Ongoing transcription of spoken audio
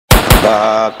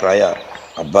Abba Kraya,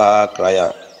 Abba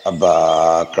Kraya,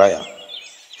 Abba Kraya.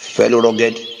 Fellow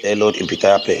rugged Lord in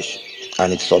Pitaya Perch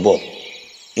and its suburb.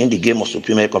 In the game of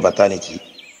supreme confraternity,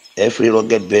 every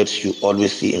rugged bird should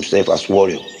always see himself as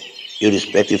warrior,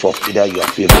 irrespective of either you are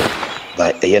favored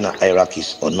by hyena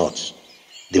hierarchies or not.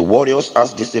 The warriors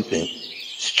has discipline,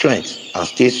 strength, and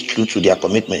stays true to their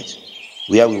commitment,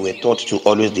 where we were taught to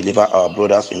always deliver our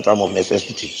brothers in time of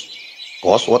necessity,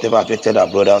 because whatever affected our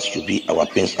brothers should be our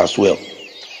pains as well.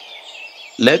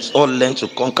 Let's all learn to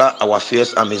conquer our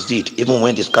fears and misdeed, even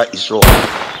when the sky is rough.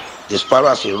 The sparrow,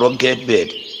 as a rugged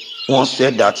bird, once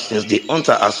said that since the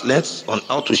hunter has learned on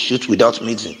how to shoot without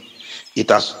missing, it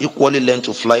has equally learned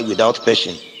to fly without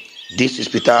perching. This is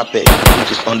Pitaya Perch,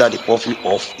 which is under the purview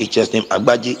of HS name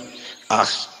Agbaji,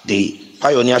 as the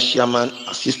pioneer chairman,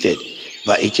 assisted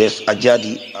by HS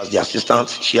Ajadi as the assistant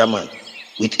chairman,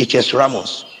 with HS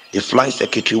Ramos, the flying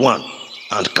secretary one,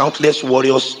 and countless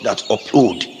warriors that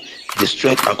uphold the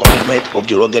strength and commitment of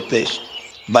the rugged Perch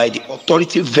by the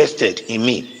authority vested in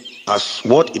me as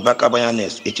what Ibaka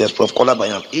Bayanes, HS Prof. Kola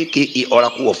Bayan, aka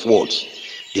Oracle of Words,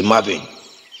 the Marvin.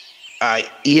 I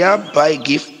hereby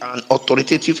give an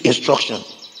authoritative instruction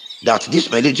that this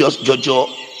religious Jojo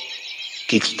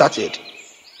kick-started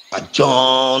at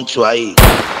John Chuai,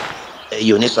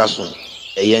 Eyonisasun,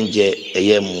 Eyenje,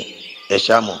 Eyemu,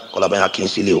 Eshamo, Kola Bayan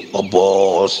Kinsilio, or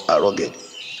balls are rugged.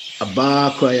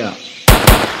 Abba Kraya,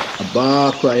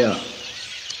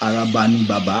 Arabani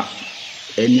Baba,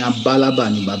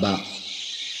 Enyabalabani Baba.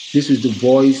 This is the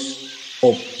voice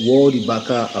of World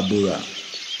Ibaka Abura,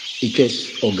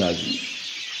 HS Ogazi,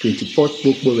 24th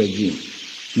Bokbo regime,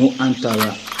 no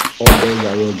Antara or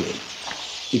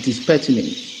Bezaroge. It is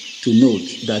pertinent to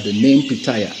note that the name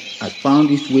Pitaya has found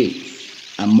its way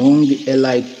among the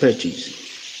allied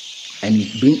perches and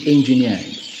is being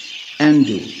engineered,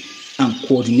 handled, and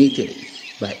coordinated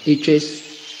by HS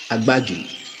Agbaji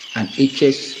and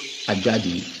HS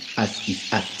Ajadi as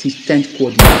his assistant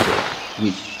coordinator,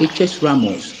 with HS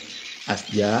Ramos as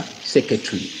their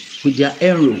secretary. With their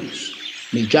arrows,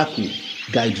 may Jaku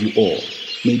guide you all.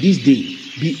 May this day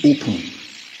be open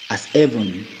as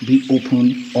heaven be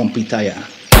open on Pitaya.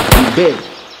 The bed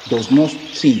does not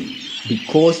sing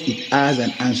because it has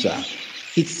an answer.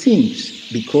 It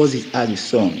sings because it has a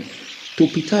song. To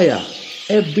Pitaya,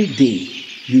 every day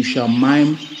you shall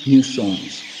mime new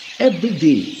songs. Every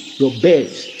day your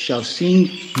birds shall sing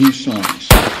new songs.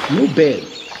 No bird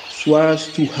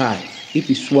soars too high if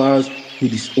it soars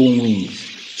with its own wings.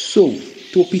 So,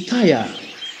 to Pitaya,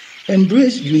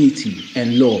 embrace unity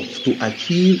and love to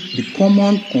achieve the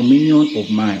common communion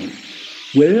of mind.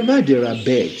 Wherever there are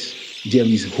birds, there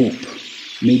is hope.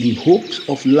 May the hopes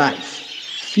of life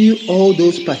fill all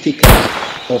those partakers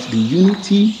of the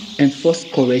unity and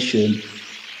first correction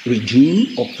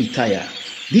regime of Pitaya.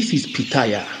 This is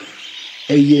Pitaya,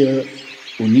 Eye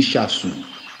Onishasu,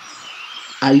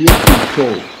 Aye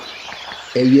Kuto,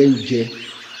 Eye Nje,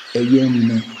 Eye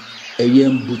Mu, Eye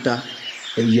Mbuta,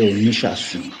 Eye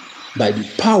Onishasu. By the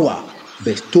power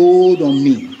bestowed on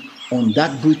me on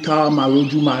that brutal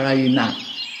Maroju Marayena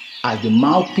as the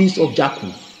mouthpiece of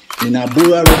Jaku in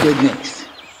Abura ruggedness,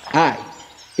 I,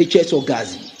 HS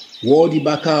Ogazi, World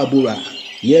Ibaka Abura,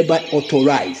 hereby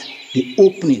authorize the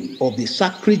opening of the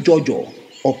sacred Jojo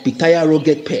of Pitaya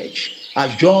rugged Perch.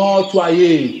 Ajon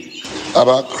Tuaye.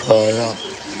 Abba Kraya,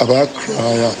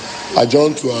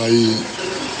 Ajon Tuaye.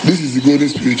 This is the golden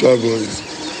spiritual voice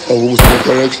of Muslim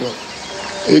correction,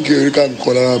 aka Rikan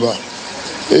Kolaraba,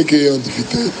 aka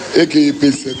Undefeated, aka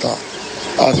Pace Setter,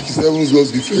 as 57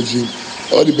 world's gift regime.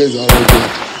 All the best are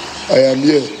rugged. I am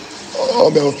here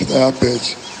on behalf of Pitaya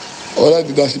Perch, under the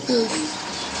leadership of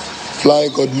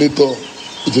Flying Coordinator,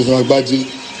 which is Agbaji.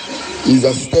 He is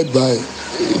assisted by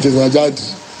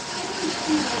Ajadi.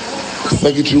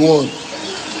 Secretary 1,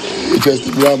 HS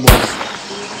Ramos.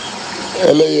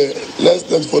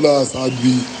 Let's follow us and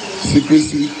be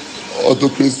secrecy,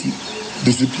 autocracy,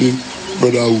 discipline,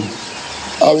 brotherhood.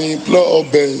 I will implore all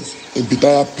birds in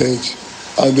Pitaya Perch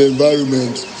and the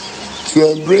environment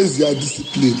to embrace their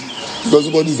discipline, because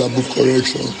nobody is above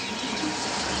correction.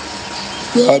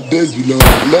 There are days below.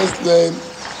 Let's learn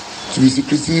to be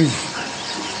secretive.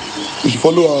 We should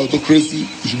follow our autocracy.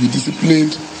 We should be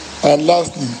disciplined. And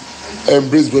lastly,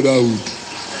 embrace brotherhood.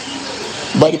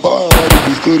 By the power and might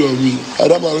bestowed on me,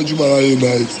 Adam Aroju Maraye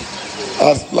night,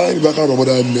 as flying back out of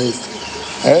mother nest,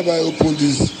 I hereby open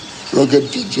this rugged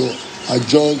Jojo.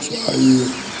 Ajon Tuaye.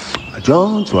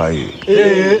 Ajon Tuaye.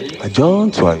 Ajon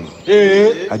Tuaye.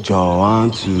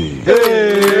 Ajon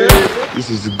Tuaye. This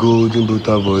is the golden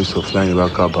brutal voice of flying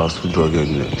back out of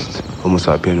ruggedness. Homo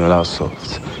sapien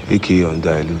soft, aka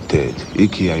undiluted,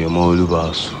 aka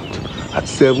Ayomoluba Suit. at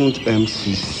 7th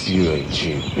MCC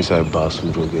regime inside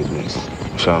Basel ruggedness.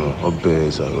 Shano, all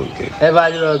bears are rugged.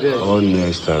 Everybody rugged. All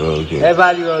nests are rugged.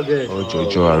 Everybody rugged. All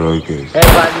Jojo are rugged.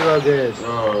 Everybody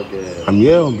rugged. I'm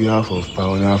here on behalf of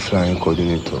Pioneer Flying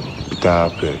Coordinator, Pitaya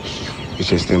Perch,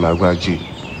 HSN Magbaji,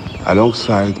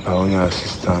 alongside Pioneer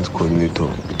Assistant Coordinator,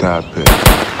 Pitaya Perch,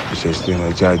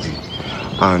 HSN Ajadi,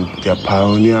 and their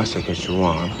Pioneer Secretary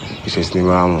 1, HSN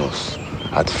Ramos,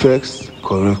 at First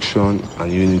Correction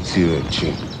and Unity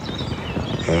Regime.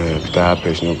 Pitaya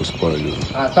Perch no go spoil you.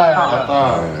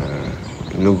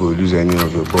 You no go lose any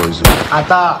of your boys.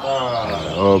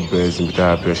 All birds in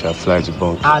Pitaya Perch shall fly to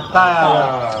bunker.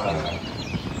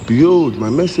 Behold, my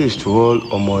message to all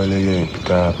Omoeleye in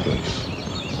Pitaya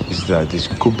Perch is that they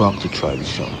should go back to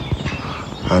tradition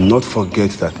and not forget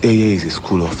that Eye is a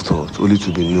school of thought, only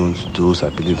to be known to those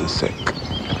that believe in Sek.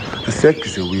 The Sek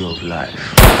is a way of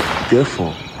life.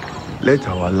 Therefore, let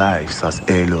our lives as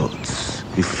Lords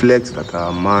reflect that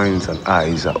our minds and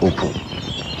eyes are open.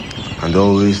 And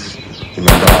always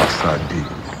remember our sad day.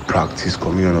 Practice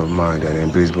communion of mind and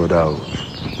embrace brotherhood.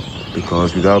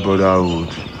 Because without brotherhood,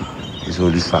 it's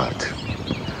only sad.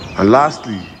 And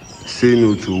lastly, say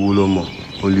no to Ulomo,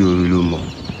 only Urilomo,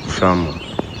 Shama.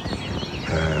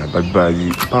 But by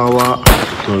the power and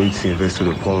authority invested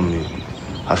upon me,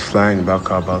 as flying back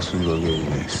about to your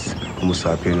goodness, almost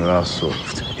happening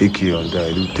soft, aka on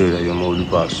that, you tell that you're more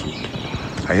Lubasu.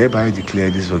 I hereby declare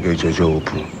this rugged Jojo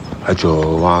open. I just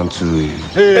want to.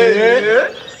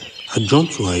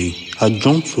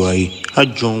 I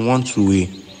John want to.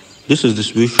 This is the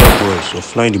spiritual voice of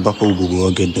flying the back of Google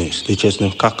ruggedness, the chest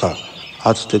name Kaka,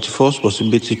 at 31st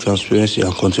possibility, transparency,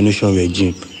 and continuation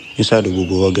regime inside the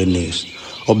Google ruggedness.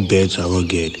 All beds are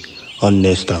rugged, all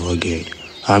nests are rugged.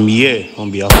 I'm here on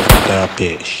behalf of Pitaya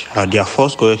Perch at their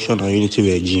first correction and unity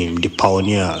regime, the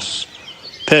pioneers.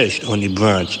 Perched on a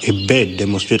branch, a bed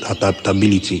demonstrates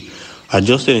adaptability,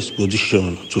 adjusting its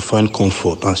position to find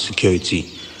comfort and security,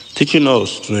 teaching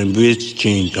us to embrace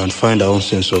change and find our own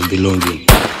sense of belonging.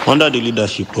 Under the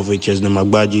leadership of HSN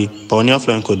Magbaji, Pioneer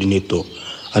Flying Coordinator,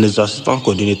 and his Assistant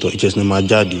Coordinator, HSN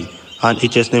Majadi, and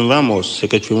HSN Ramos,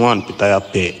 Secretary 1, Pitaya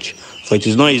Perch. For it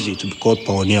is not easy to be called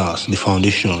pioneers, the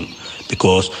foundation,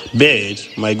 because birds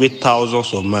migrate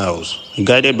thousands of miles,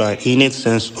 guided by an innate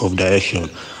sense of direction,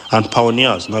 and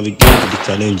pioneers navigate the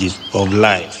challenges of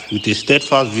life with a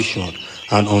steadfast vision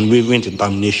and unwavering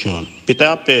determination.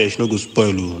 Pitaya Perch no go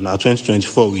spoil you. Now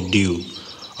 2024 we deal.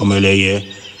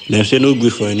 Omeleye, them say no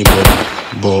grief for anybody,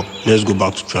 but let's go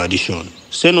back to tradition.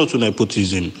 Say no to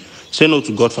nepotism, say no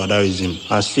to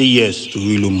godfatherism, and say yes to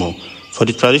real humor. For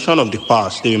the tradition of the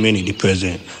past, they remain in the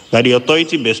present. By the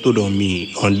authority bestowed on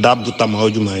me on that brutal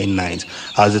Maojuma night,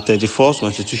 as the 31st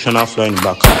constitutional flying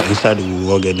back inside the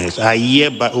ruggedness, I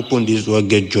hereby open this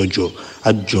rugged Jojo.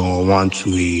 I John want to.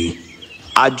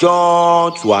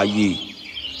 Ajon to aye.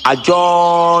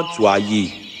 Ajon to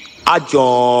aye.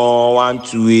 Ajon want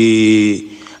to.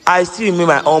 I still remain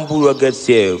my humble rugged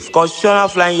self. Constitutional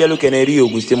flying yellow canary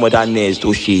Auguste modern nest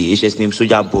Oshie, HS name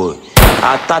Soldier Boy.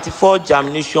 At 34th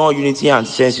germination unity and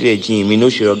sensory regime in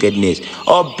Oshie ruggedness,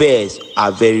 all bears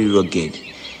are very rugged.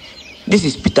 This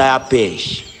is Pitaya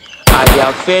Perch. At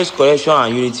their first correction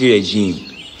and unity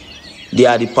regime, they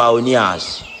are the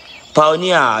pioneers.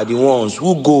 Pioneers are the ones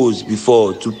who goes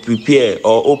before to prepare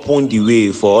or open the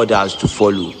way for others to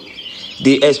follow.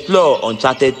 They explore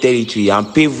uncharted territory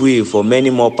and pave way for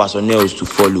many more personnel to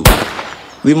follow.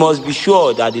 We must be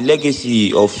sure that the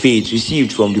legacy of faith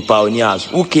received from the pioneers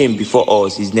who came before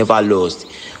us is never lost,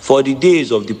 for the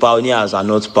days of the pioneers are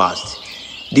not past.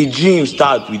 The dream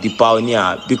starts with the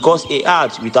pioneer, because a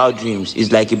heart without dreams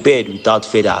is like a bird without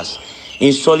feathers.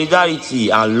 In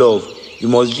solidarity and love, you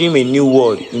must dream a new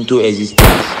world into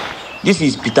existence. This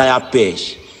is Pitaya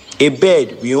Perch. A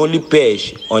bird will only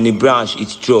perch on a branch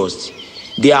it trusts.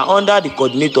 They are under the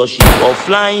coordinatorship of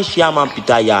Flying Chairman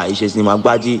Pitaya, HSN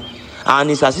Magbaji, and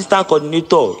his assistant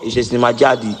coordinator, HSN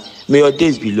Majadi. May your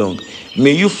days be long.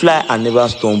 May you fly and never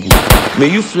stumble. May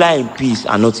you fly in peace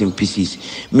and not in pieces.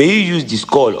 May you use the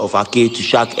skull of Ake to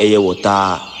shark air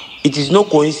water. It is no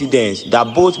coincidence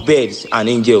that both birds and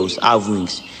angels have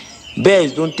wings.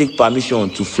 Birds don't take permission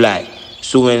to fly,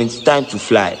 so when it's time to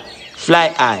fly, fly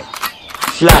high.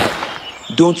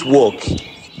 Fly. Don't walk.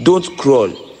 Don't crawl.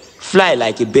 Fly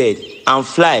like a bird and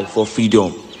fly for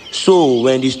freedom. So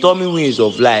when the stormy winds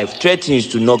of life threatens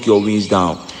to knock your wings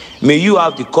down, may you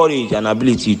have the courage and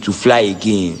ability to fly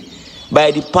again.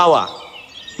 By the power,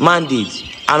 mandate,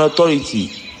 and authority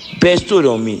bestowed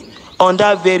on me on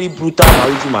that very brutal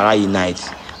Maruju Marayi night,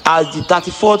 as the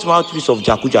 34th mouthpiece of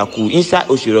Jaku Jaku inside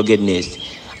Oshie ruggedness,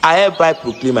 I hereby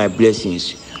proclaim my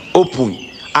blessings, open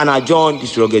and adjourn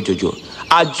this rugged Jojo.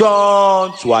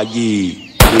 Adjourn to Aye.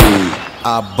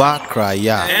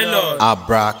 Abakraya,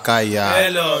 Abrakaya.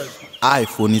 I,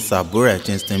 Phony Sabura,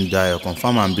 Chestem Dio,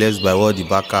 confirm and blessed by what the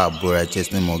Baka Abura,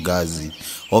 Chestem Ogazi.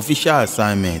 Official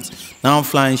assignment. Now I'm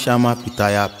flying Shama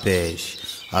Pitaya Perch.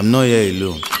 I'm not here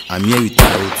alone. I'm here with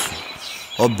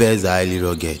Akoko. All bears are highly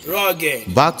rugged.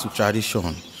 Back to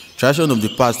tradition. Tradition of the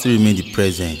past still remain the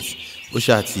present.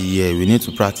 Oshati here, we need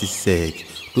to practice sec.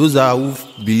 Those are who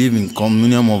believe in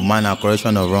communion of man and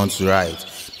correction of wrong to right.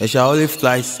 They shall always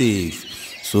fly safe.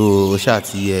 So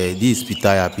Oshati here, this is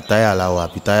Pitaya Lawa,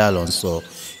 Pitaya Lonso,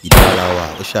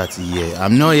 Italawa, Oshati here.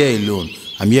 I'm not here alone.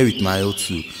 I'm here with my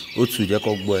O2. O2,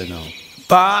 Jacob boy now.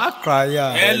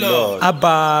 Abakraya. Hello.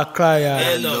 Abakraya.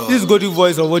 Hello. This is the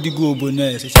voice of what the go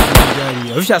bonus.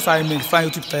 Official assignment,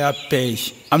 flying to Pitaya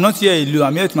Perch. I'm not here alone.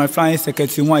 I'm here with my flying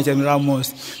secretary, one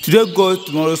Ramos. Today goes,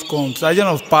 tomorrow's come. Sergeant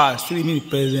of past, still remain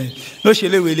present. No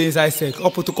shele wele inside sec.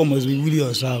 All protocol must be really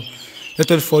observed.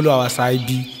 Let us follow our side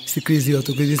B. Secrecy,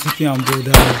 autocracy, CP and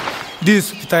border.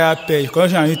 This Pitaya Perch,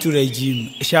 connection and YouTube regime.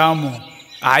 Shamo.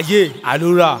 Aye,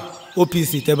 Alura.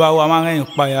 OPC, Tebawa, Manga,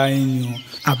 Empire,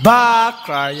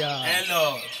 Abakraya.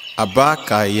 Hello.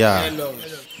 Abakaya. Hello.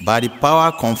 By the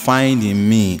power confined in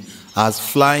me as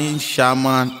flying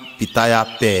shaman Pitaya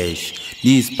Perch,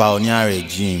 this pioneer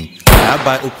regime, I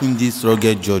hereby open this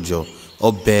rugged Jojo.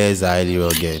 All bears are highly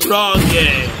rugged.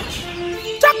 Rugged.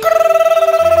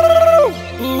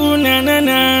 Ooh, na na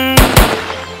na.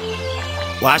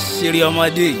 Washiri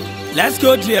Omadi. Let's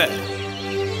go there.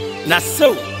 Na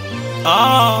so.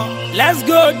 Oh, let's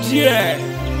go there.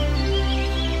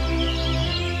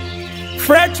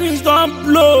 Fred twins don't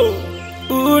blow.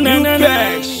 Ooh, na na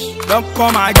na. Don't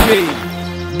come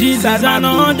again. This is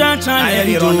another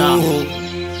challenge.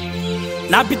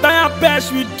 Na Pitaya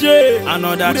Perch we day.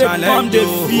 Another challenge. Come the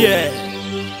fear.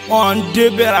 On day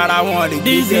better one.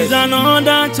 This is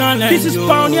another challenge. This is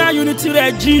pioneer unity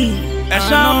regime.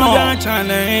 Another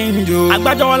challenge.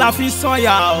 Agbajo wala fi son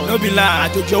ya o. No be lie.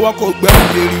 Ajojo wo ko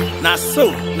gbẹ̀rù. Na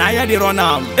so. Na here they run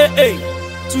am. Hey.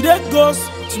 Today goes,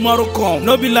 tomorrow come.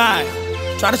 No be lie.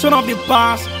 Tradition of the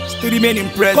past still remain in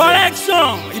present.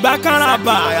 Correction.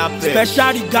 Ibakaraba.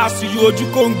 Special regards to you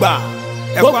Ojukongba.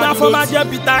 Gbogbo afọba jẹ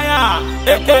Pitaya.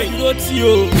 You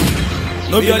know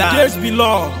no be your days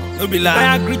belong. No be lie.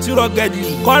 I agree to rugged.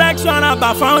 Correction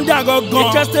aba founder go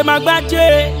gone. Chestem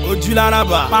Agbaje.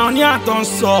 Ojularaba. Pioneer ton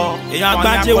so. Eyan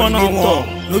Agbaje one on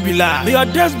one. No be lie. Your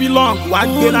days belong. Wa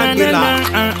gbera.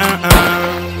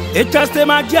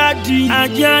 Chestem Ajadi.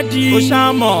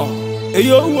 Oshamo.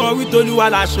 Eyo won wi Toluwa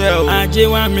lashe o. Aje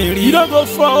wa mi ri. You don't go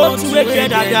for to make it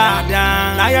dada.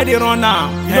 Na here dey run now.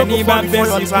 You don't go for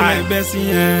best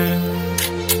yen.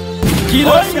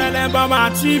 Kilo ṣẹlẹ̀ bàbá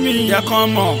tí mi yẹ kan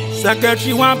mọ̀.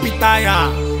 Secretary one Pitaya.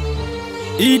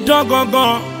 Ìdán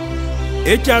gangan.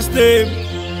 HST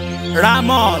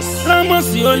Ramos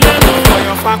yóò lẹ́nu.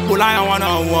 Ọ̀yàn fapò láyọ̀ wọn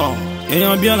náà wọ̀.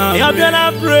 Èèyàn Bíọ́lá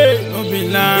pray.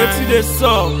 Etí lè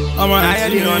sọ. Ọmọ ayé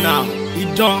lè ràn náà.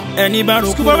 Ìdán ẹni bá rò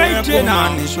kó ẹ̀kọ́ máa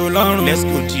nìṣó lọ́rùn. Let's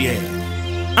go there.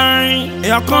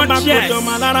 Èèyàn kan bá kójọ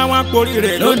ọmọ alára wọn porí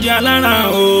rẹ̀ ló di alára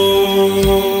o.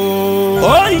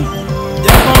 Oyi!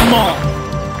 Jẹ́ kọ́ mọ̀.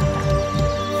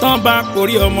 Tán bá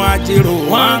porí ọmọ ajérò.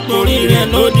 Wọ́n porí rẹ̀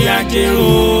ló di ajérò.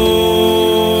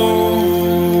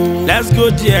 Let's go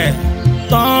there.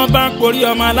 Tán bá porí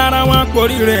ọmọ alára wọn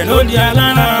porí rẹ̀ ló di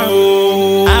alára o.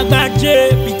 Agbaje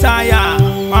Pitaya.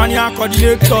 Wọ́n ní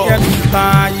coordinator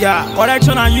Pitaya.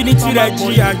 Correction and unity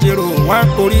regime ajérò. Wọ́n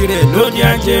porí rẹ̀ ló di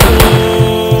ajérò.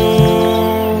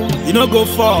 You no go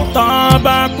for. Tán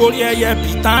bá porí ẹyẹ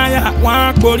Pitaya.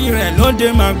 Wọ́n porí rẹ̀ ló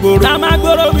dé Magboro. Na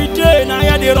Magboro we dey. Na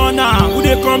here dey run now. Who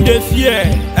dey come dey fear?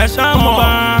 Ẹ ṣáàmọ̀. Tán bá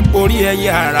porí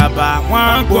ẹyẹ Àràbà.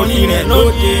 Wọ́n porí rẹ̀ ló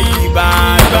dé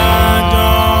Ìbàdàn.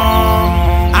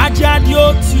 Ajadi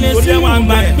ó tilẹ̀ sí wọn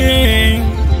gbàgbé.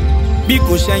 Bí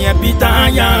kò ṣẹyẹ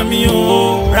Pitaya mi o.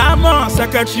 Ramos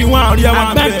secretary wọn orí ẹwà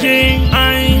bẹ́ẹ̀.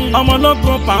 Ọmọ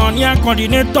ológun pioneer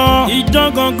coordinator. Ìdán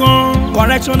gangan.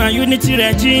 Correction and unity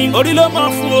regime. Orí ló mọ̀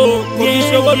fún o. Kò kí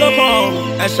ṣòwò ló mọ̀.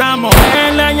 Ẹ ṣáàmọ̀.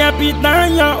 Ẹlẹ́yẹ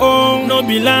Pitaya o. No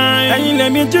be lie. Ẹyin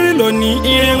lèmi jírí lónìí.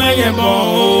 Ìrìnwẹ̀yẹ bọ̀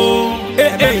o.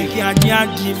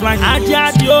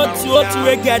 Ajadi ó ti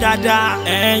wé gẹ̀ dáadáa.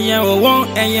 Ẹyẹ òwò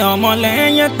ẹyẹ ọmọlẹ̀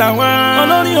ẹyẹ tàwa.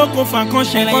 Olórí oko fàkàn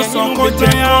ṣẹlẹ̀ yẹn sọ kó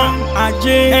jẹ́ ọ́.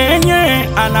 Ajé ẹyẹ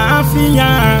àlàáfíà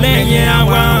lẹ́yẹ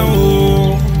àwa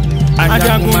o.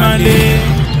 Ajagunmalè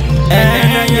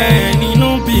ẹyẹ nínú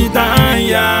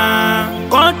Pitaya.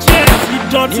 Conscience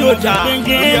ìdọ̀tí ọjà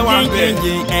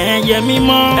ẹyẹ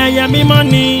mímọ́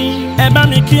ni. Ẹ bá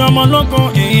mi kí ọmọ ológun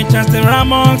HST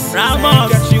Ramos.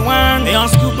 one. Èèyàn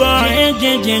school boy.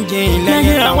 Jẹ́jẹ́jẹ́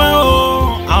lẹ́yìn àwọn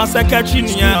o. Àwọn secretary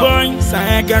nìyẹn. School boy.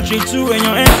 Secretary two.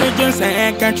 Èèyàn SOJ.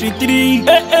 Secretary three.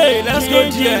 Hey, let's go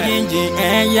there. Jẹ́jẹ́jẹ́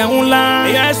ẹ̀yẹ ńlá.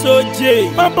 Èèyàn SOJ.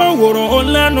 Pápá wòrò ó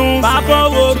lẹ́nu. Pápá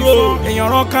wòrò. Èèyàn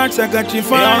rán cash secretary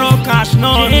five. Èèyàn rán cash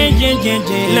náà. Jẹ́jẹ́jẹ́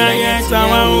lẹ́yìn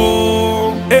sáwọn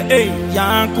o.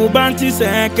 Yakubanti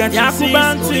secretary.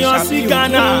 Yakubanti ọsí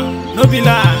Ghana. No be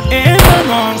lie.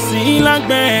 Mọ̀ sí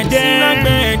lágbẹ̀dẹ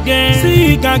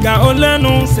sí gàgà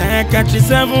olẹ́nu secretary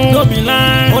seven no be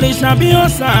lie òrìṣà bí ó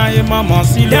ṣàyè mọ̀mọ́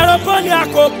sílẹ̀ ẹ̀rọ pọ́lì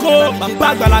àkókò bàbá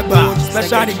àgbàlagbà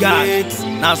special regard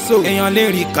na so èèyàn lè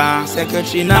rí ka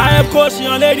secretary náà láyé kó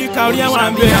ṣèyàn lè rí ka orí ẹ̀wọ̀n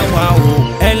àbí ẹ̀wà o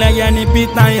ẹlẹ́yẹ ní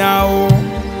Pitaya o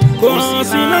kò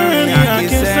sí láàrin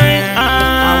àkínsẹ́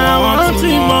àwọn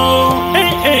tí mọ̀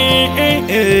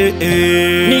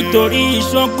nítorí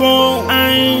ìṣókò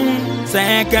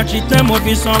secretary tẹ́ mo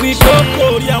fi san wípé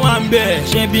kórí àwọn àmbẹ̀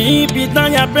ṣebí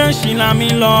Pitaya Perch là mí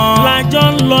lọ lájọ́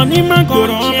ń lọ ní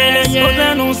Magoro ẹlẹ́yẹ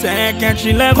ọlẹ́nu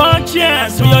secretary level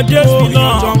conscious yọjẹ́ sí lọ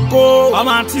jọ̀ǹkó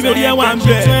ọmọ àti lórí ẹwà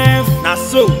àmbẹ̀ na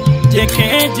so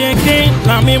jẹ́kẹ́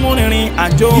làmí mú rìnrìn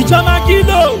àjò ìjọba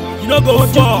kílò ìlógo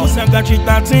fọ́ secretary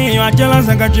 13 èèyàn ajẹ́lá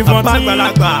secretary 14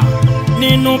 àgbàlagbà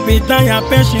nínú Pitaya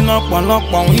Perch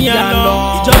lọ́pọ̀lọpọ̀ ń yá lọ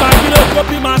ìjọba kílò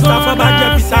kópì master fọ́bàjẹ́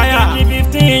Pitaya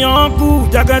 15 èèyàn kú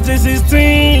jákàtí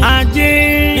 16 ajé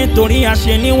nítorí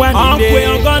àṣeníwá nílé ọ̀pẹ̀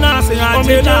ọgọ́nà àṣeyàn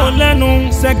ajéjà lẹ́nu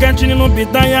secretary nínú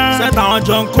Pitaya sẹ́ta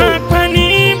ọjọ́ ń kó pẹ́pẹ́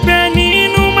níbẹ̀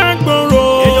nínú Magoro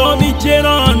èèyàn bí jẹ́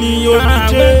náà ni oníjẹ́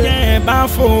àgbẹ̀jẹ̀ bá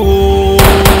fò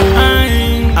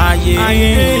ayé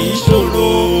ìṣòro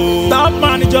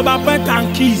tọ́pọ̀ níjọba pẹ́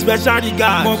kàǹkì special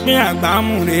regard mo pín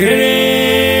àgbámú rere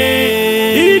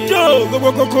ìjọ gbogbo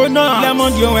kókó náà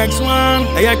lemon DOX1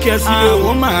 ẹ̀yẹ kẹsì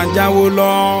ó máa jáwó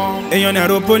lọ èèyàn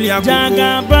ẹ̀rọ poli àkókò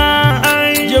jagaba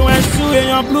DOX2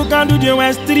 èèyàn blue candle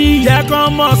DOX3 jẹ́ kọ́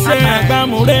mọ̀ sẹ́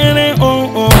àgbámú rere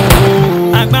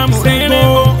àgbámú rere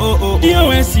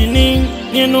DOX ní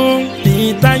nínú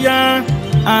Pitaya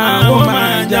àwọn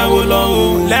máa jáwó lọ o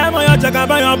lẹ́mọ̀ yọ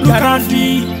jagaba yọ blue candle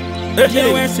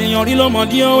DOX èèyàn rí lọ́mọ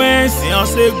DOX èèyàn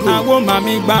ṣẹ́gun àwọn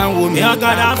màmí gbà wò mí èèyàn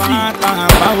Gaffy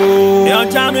èèyàn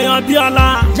Jamiu Bíọ́lá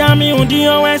Jamiu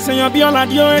DOX èèyàn Bíọ́lá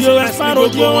DOX Faro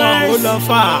DOX ó lọ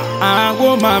fà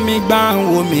àwọn màmí gbà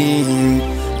wò mí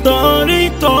torí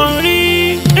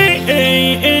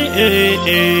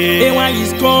AY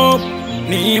scope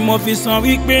ni mo fi sọ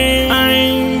wípé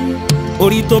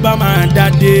orí tó bá máa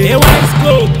dáadé AY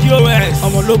scope DOX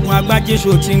ọmọlógun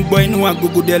agbájéṣo ti ń gbọ́ inú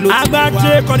agbègbè ló ti wá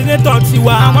agbájé coordinator ti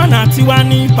wá àwọn náà ti wá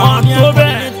ní pàmò tó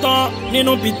bẹ́ẹ̀ tán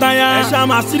nínú Pitaya ẹ̀ṣá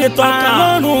máa sílẹ̀ tọ́ka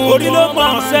lọ́rùn orí ló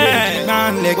mọ̀ ṣẹ́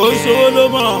oṣòwò ló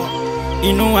mọ̀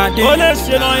inú adé ó lè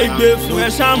ṣe náà ìgbé fún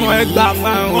ẹ̀ṣá mọ̀ ẹgbà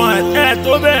fún àwọn ẹ̀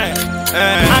tó bẹ́ẹ̀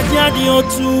ajé àdí ó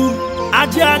tú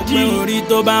ajé àdí orí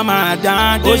tó bá máa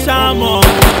dáadé ó ṣàmọ̀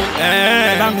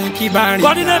bá mi kí bá rìn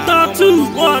coordinator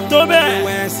 2 wọ́n tó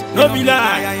bẹ́ẹ̀ lóbìlà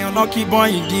àyànnà kí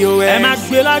bọ́yì DOX ẹ má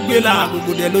gbélágbélà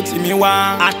gbogbo dẹ̀ ló ti mi wá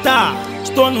ata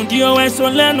stone DOX ó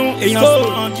lẹ́nu èèyàn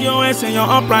stone DOX èèyàn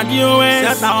opera DOX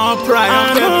sẹ́ta opera èèyàn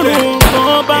pẹ́pẹ́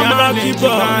kan bá máa kí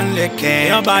bọ̀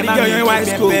èèyàn bá níjọ́ yẹn AY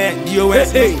scope DOX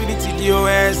infinity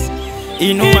DOX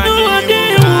inú adé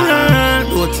ìwúra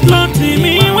ló ti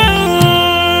mi wá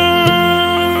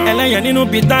ẹlẹ́yẹ nínú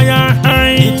Pitaya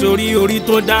nítorí orí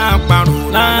tó dá àparò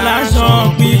láláṣọ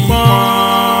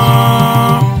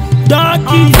pípọ́n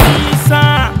dọ́kì sísá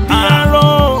PRO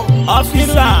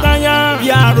ọ́fíìsà Pitaya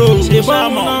PRO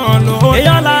ṣèbọ̀mọ̀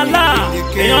èèyàn lálá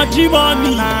èèyàn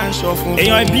jíbọ̀nì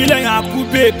èèyàn ìbílẹ̀ yẹn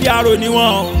àkúbè PRO ni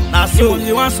wọ́n àṣọ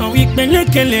ni wọ́n sọ wípé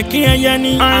lékelèké ẹyẹ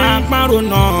ní àparò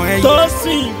náà ẹyẹ tó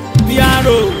sìn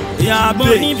PRO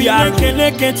ìyàbọ̀ níbi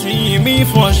lékeleke tí mi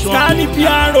fọ̀ṣọ́ káàní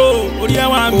PRO orí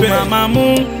ẹwà ń bẹ̀ ó máa mú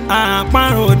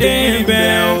àparò dé ibẹ̀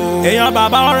o èèyàn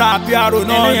bàbá ọ̀rọ̀ PRO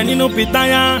náà ẹlẹ́yẹ nínú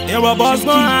Pitaya èèyàn bọ̀bọ̀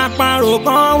ṣùgbọ́n àparò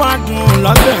kan wà dùn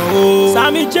lọ́bẹ̀ o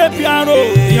Sami jẹ́ PRO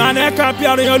èèyàn anẹ́ka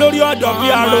PRO èèyàn lórí ọ̀dọ̀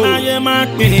PRO ọmọ ayé máa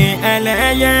pè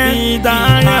ẹlẹ́yẹ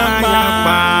Pitaya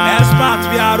pa expert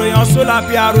PRO èèyàn solar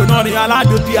PRO náà ní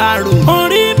aládùn PRO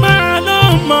orí máa ló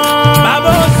mọ̀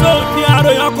bàbá oṣù PRO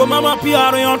èèyàn kò mọ́mọ́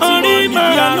PRO èèyàn tí orí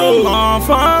máa ló mọ̀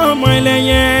fọ́ọ̀mù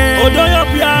ẹlẹ́yẹ odòyọ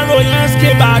PRO yẹn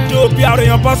skébàdó PRO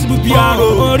èèyàn possible PRO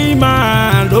orí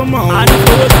máa ló mọ̀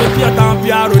àdìgbò ṣe bí ọ̀tá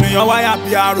PRO nìyàn wáyà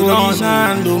PRO náà orí máa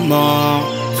ló mọ̀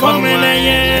fọ́ọ̀mù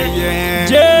ẹlẹ́yẹ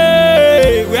jẹ́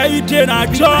where you dey na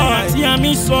joy tí a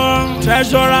mi sọ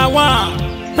treasurer wa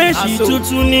Perch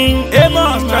tuntun ní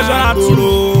Amos treasurer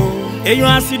turo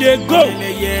èèyàn àsìdè go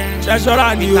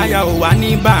treasurer ni o Pitaya ò wá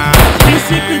ní bá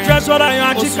DCP treasurer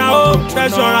èèyàn àjíkà ó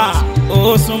treasurer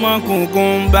ó súnmọ́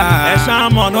kùnkùnbà ẹ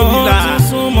ṣàmọ̀ nọ́bìlà ó tún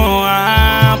súnmọ́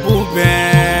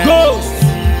àbúbẹ̀. Ghost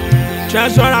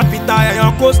treasurer Pitaya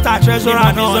ẹ̀yàn coaster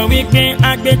treasurer náà sọ wípé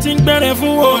àgbẹ̀ tí ń gbẹ̀rẹ̀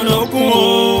fún olókùn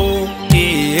o.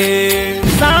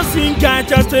 Samson guy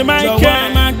just a mic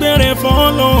jọ̀wọ́ máa gbẹ̀rẹ̀ fún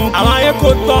olókùn. àwọn ayé kò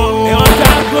tọ̀ ẹ̀yàn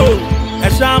jágò ẹ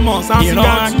ṣàmọ̀ Samson guy 2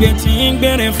 ìran àgbẹ̀ tí ń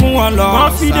gbẹ̀rẹ̀ fún wọn lọ.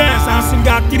 confidence Samson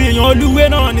guy 3 èèyàn olúwé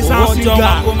náà ní Samson guy. owó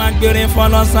jọ̀wọ́ kó máa gbẹ̀rẹ̀ fún ọ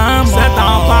lọ Sámọ̀. set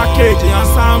àwọn package èèyàn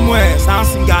Samuel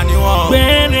Samson guy ni wọ́n.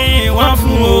 gbẹ̀rẹ̀ wá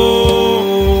fún o.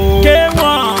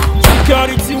 K1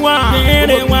 security one.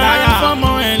 gbẹ̀rẹ̀ wá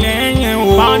fọmọ ẹlẹ́yìn o.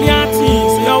 pioneer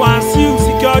teams yọ̀wá seal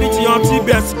security ọtí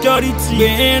bẹ̀ security.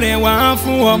 gbẹ̀rẹ̀ wá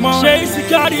fún ọmọ. ṣé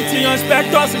security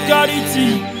inspector security.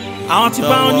 àwọn ti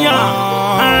pioneer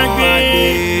àgbẹ̀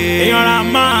èèyàn ra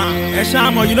máa ẹ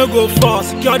ṣàmọ̀ you no go for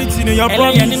security ni your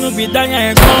promise. ẹlẹ́yẹ nínú Pitaya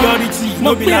ẹ̀gbọ́n security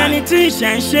mo pe ẹni tí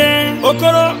ìṣẹ̀ ń ṣe.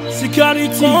 okoro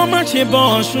security kò má ṣe bọ́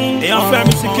ọ̀ṣun. èèyàn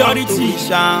fẹ́mi security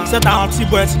sẹ́ta àwọn tí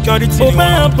bọ̀ ẹ̀ security ni wọ́n. ó bá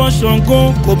yàn bọ́ ṣòǹgó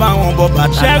kó bá wọn bọ̀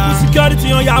bàtà. ṣẹ́gun security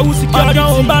yan yahoo security. ọjọ́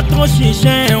ò bá tó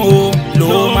ṣiṣẹ́ o ló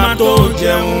má tó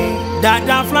jẹun.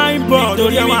 dada flying ball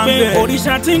nítorí wípé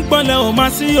òrìṣà tí ń pọ̀lẹ̀ ò má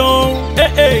sí o.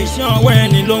 iṣẹ́ ọwọ́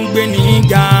ẹni ló ń gbé ní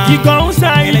ga. kíkọ́ ń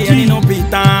sáyé ẹlẹ́yẹ nínú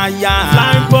Pitaya.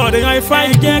 flying ball èèyàn ifá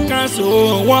ìjẹ́ kan so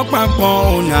wọ́n papọ̀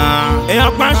ọ̀nà.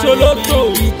 èèyàn pàṣẹ lóto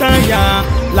Pitaya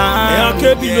èèyàn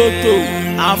kébì lóto.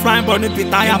 àwọn flying ball ní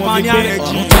Pitaya bọ́ ní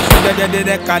àrẹ̀jì.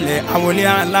 dẹ́dẹ́dẹ́dẹ́ kalẹ̀ àwọn olè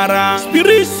alára.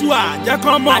 spiritual jẹ́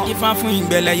kọ́ mọ̀. àdìfá fún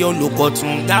ìgbẹ́lẹ́yẹ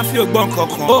olùkọ́tún. Gaffy ò gbọ́n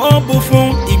kankan. ó bú fún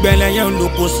ìgbẹ́lẹ́yẹ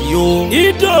olùkọ́sí o.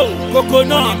 ìdò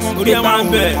coconut orí ẹ̀ wá ń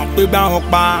bẹ̀. pé gbà wọn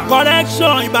pa.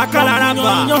 correction ìbákalára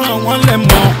bá. yan wọn lẹ̀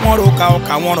mọ́ wọn ro ka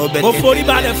ọkà wọn rọ bẹ́ẹ̀. ó forí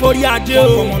balẹ̀ forí adé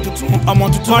o. ọmọ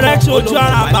tuntun correction ojú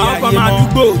ara bá ọkọ̀ máa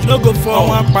dúgbò lógo fọ́.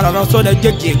 ọmọ apàdánù sọ́dẹ̀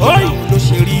jẹjẹ ló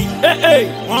ṣe rí.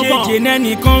 jẹjẹ náà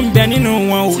nìkan ń bẹ nínú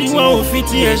wọn o. tí wọn ò fi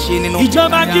tiẹ̀ ṣe nínú.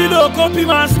 ìjọba kìlọ̀ copy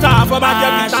master fọbajẹ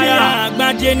Pitaya.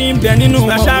 àgbàjẹ ní bẹ nínú wọn.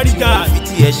 special regard fi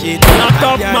tiẹ̀ ṣe tó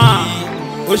top man.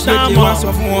 ó ṣàmọ̀ wá sọ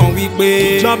fún wọn wípé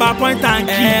ìjọba point and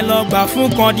key. ẹ lọ gbà fún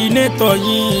coordinator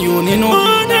yìí ò nínú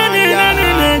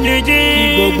Pitaya. kí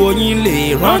gbogbo yín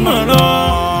lè rọ́nà lọ.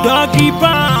 dọ́kì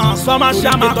pounds fọmọ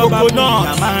ṣàmà coconut.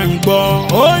 máa ń gbọ́.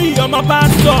 oyi ọmọ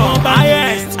pásítọ̀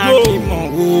highest go.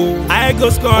 I go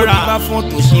scorer. ó ti bá fún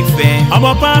tòṣì fẹ́.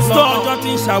 ọmọ pásítọ̀ ọjọ́ tí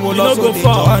ń ṣàwò lọ́sọ̀dẹ̀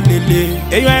tọ́ lélẹ̀.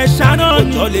 èèyàn ẹ̀ṣá náà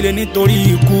ní tọ́ lélẹ̀ nítorí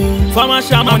ikú. fọmọ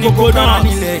ṣàmà coconut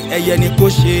nílẹ̀ ẹ̀yẹ ni kò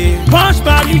ṣe. punch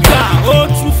barika ó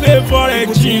tún fẹ́ fọ́rẹ̀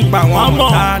jí. pa wọn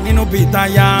mọ̀ nínú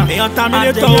Pitaya. èèyàn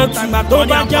tàmílétọ̀ ó ti tó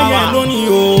bá jẹ́yẹ lónìí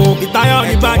o. Pitaya ò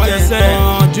ní bàjẹ́ sẹ́.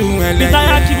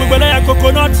 Pitaya kí gbogbo ẹlẹ́yẹ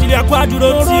coconut tilẹ̀ kó àdúró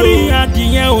tí o. orí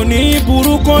adìyẹ ò ní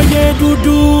burú kó yé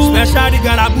dúdú. special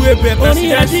regard abu ebe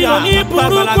presidential. orí adìyẹ ò ní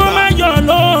burú kó má yọ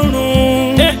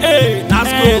lọ́rùn.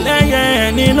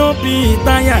 ẹlẹ́yẹ nínú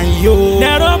Pitaya yìí o.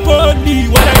 nẹ́rọ́pọ̀lì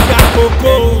wẹ́rẹ́ gba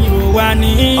kókó. ẹ̀yìn wa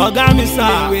ní ọ̀gá mi sá.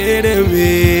 wéréwé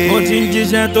mo ti ń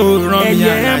jíṣẹ́ tó rán mi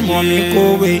àlàyé. ẹyẹ mọ̀ mi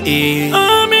kówé.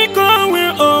 omi kówé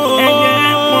o. ẹyẹ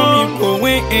mọ̀ mi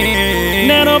kówé.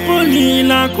 nẹ́rọ́pọ̀lì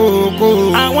la kókó.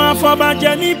 àwọn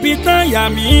afọbajẹ ní Pitaya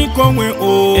mi kówé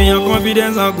o. èèyàn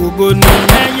confidence àgógó ni.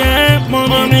 ẹyẹ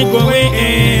mọ̀ mi kówé.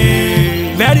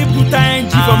 very brutal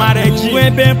NG for marriage.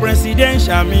 Abuebe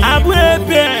presidential mi.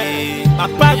 Abuebe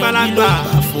papa àgbàlagbà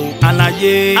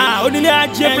àlàyé. onílé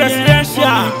ajé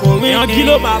presidential. èèyàn kí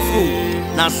ló bá fò.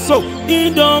 na so.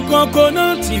 ìdán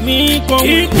coconut mi kàn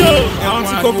wí. ìdó ẹ̀wọ̀n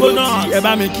ti coconut. ẹ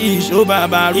bá mi kí ìṣó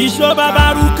bàbá rú. ìṣó bàbá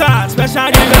rú ká special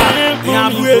dinner. ìyá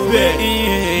Abuebe.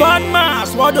 Bodmas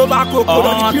wọ́n dó bá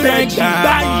coconut kírẹ́jì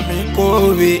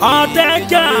báyìí.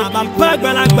 ọ̀tẹ̀gà bàbá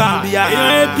àgbàlagbà.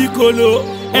 èèyàn epikolo.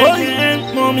 ẹyẹ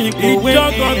mọ mi kòwé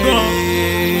gangan.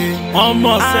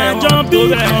 ọmọ sẹ́wọ̀n tó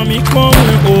rẹ̀ mi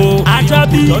kòwé o.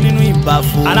 Àjọbí lọ nínú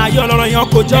ìbàfo. àlàyé ọlọ́rọ̀ yẹn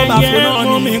kò jọba fún náà ni. ẹyẹ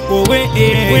mọ mi kòwé.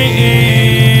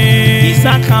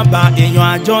 Ìsàkàbà èèyàn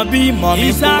Àjọbí mọ̀ mi kòwé.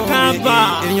 Ìsàkàbà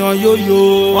èèyàn yóyó.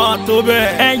 wọ́n tó bẹ́ẹ̀.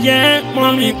 ẹyẹ mọ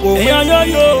mi kòwé. èèyàn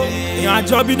yóyó. èèyàn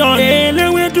Àjọbí náà ni.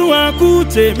 eléwédú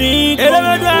akúté mi kòwé.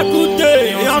 eléwédú akúté.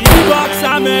 èèyàn tí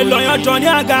bọ́ọ̀sà mi lọ yan jọ ní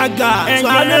àgàgà.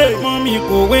 ẹyẹ mọ mi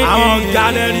kòwé. àwọn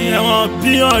galẹ́rì ẹ̀wọ̀n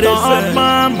bí ọ̀rẹ́ sẹ́. top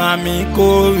man mami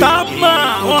kòwé. top man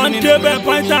wọ́n débẹ̀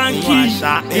point and key.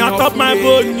 èèyàn top man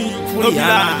bó ni.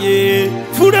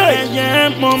 fúre ẹyẹ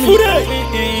mọ mi kòwé.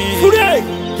 fúre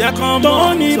jẹ́ kán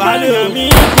mọ́ ní balẹ̀ mi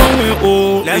kòwé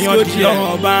o. lẹ́yìn odi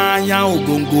ọba yan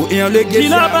ògòǹgò. èèyàn lége sí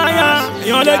àkàsíà.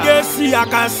 èèyàn lége sí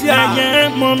àkàsíà. ẹyẹ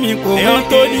mọ mi kòwé. èèyàn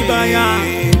tó ní báyà.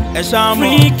 ẹ ṣàmọ̀.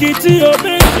 fíkì tí o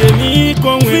bẹ ṣe mí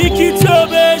kòwé o. fíkì tí o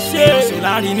bẹ ṣe.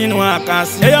 sọláàrí nínú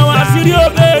àkàsíà. èèyàn wá sí rí o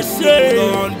bẹ ṣe.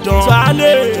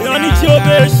 sálẹ̀ èèyàn ní tí o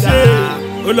bẹ ṣe.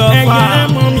 ó lọ fà. ẹyẹ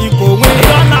mọ mi kòwé.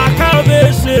 èèyàn làákà o bẹ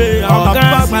ṣe. ọba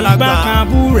bàkà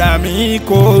búra mi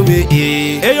kòwé.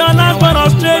 èèyàn lágbọ́n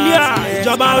Australia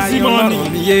ìjọba Ozimoni.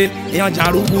 èèyàn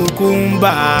Jàrúkú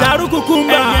Kúmbà.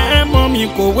 ẹ̀yẹ́ mọ́ mi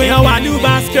kòwé. èèyàn Wàlíù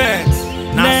basket.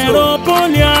 Nero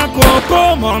poli Akoko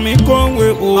mọ̀ mi kòwé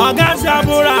o. ọ̀gá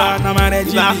sábúrà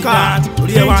bàkà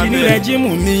èjì ní rẹ́jímù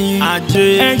mi.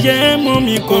 ẹ̀yẹ́ mọ́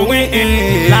mi kòwé.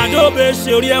 làdó bẹ́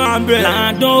ṣe orí ẹ̀ wá bẹ̀.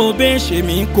 làdó bẹ́ ṣe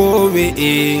mi kòwé.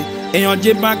 èèyàn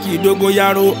jẹ́ báńkì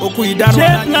dogoyaro okú ìdáná. ṣé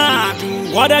black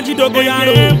wọ́dẹ́jì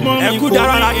dogoyaro ẹ̀kú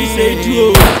dára la fi ṣe ìdú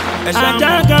o.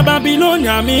 Ajaga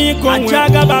Babylonia mi kòwé o.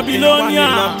 Ajaga Babylonia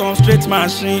lọ́tàn straight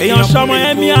machine. èèyàn sọmọ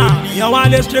emir èèyàn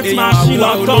wálé straight machine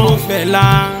lọ́tàn. fẹ̀la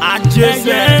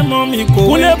àjẹsẹ̀ mọ́ mi kòwé.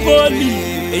 kúlẹ̀ poli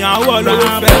èèyàn wọ̀ lówó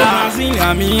fẹ̀la.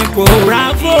 Brasilia mi kò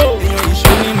bravo. èèyàn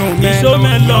ìṣó nínú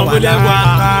mẹ́lọ wọlé wá.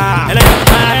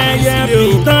 ẹyẹ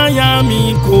Pitaya mi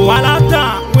kò wàlátà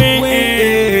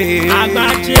wẹ́ẹ́.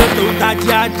 agbájé tó tají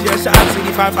adìẹ ṣáàtì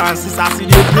ní 5 and 6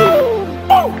 àsìlè bro.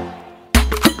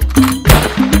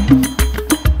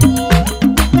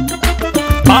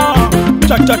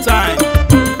 Cha time,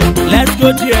 let's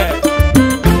go there.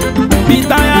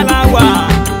 Pitaya lawa,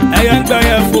 ẹyẹ ń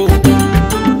gbẹ̀yẹ fò.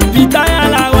 Pitaya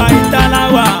lawa, ìta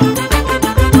lawa.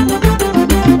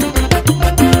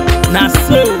 Na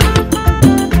so,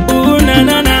 na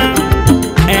na na,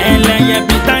 ẹlẹ́yẹ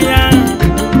Pitaya.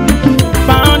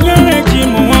 Pààyàn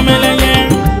rẹ̀jìmù wọn mẹ́lẹ́yẹ.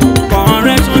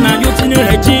 Correction and youth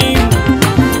regime.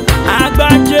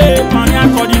 Agbájé pààyàn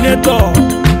coordinator.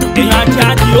 Èèyàn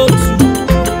jáde òtù.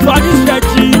 For this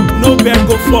regime, no beg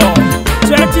go for.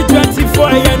 2024,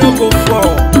 yeah, no go for.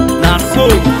 Now so,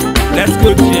 let's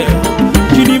go there.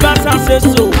 Universal say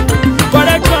so.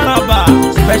 Correct Alaba,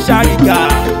 special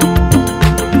regard.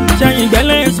 Ṣẹ́yìn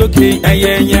gbẹ́lẹ́ sókè,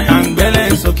 ẹyẹ àǹgbẹ́lẹ́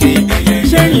sókè.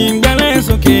 Ṣẹ́yìn gbẹ́lẹ́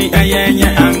sókè, ẹyẹ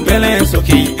àǹgbẹ́lẹ́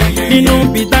sókè. Nínú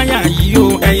Pitaya yìí o,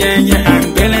 ẹyẹ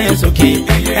àǹgbẹ́lẹ́ sókè.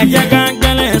 Ẹ̀jẹ̀ ká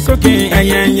gbẹ́lẹ́ sókè,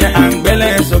 ẹyẹ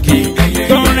àǹgbẹ́lẹ́ sókè.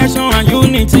 Correction and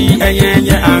unity, ẹyẹ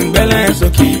àǹgbẹ́lẹ́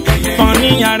sókè.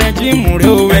 Kọ́níyà rẹ̀ jí múre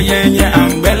o, ẹyẹ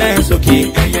àǹgbẹ́lẹ́ sókè.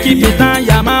 Kí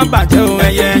Pitaya má bàjẹ́ o,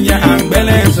 ẹyẹ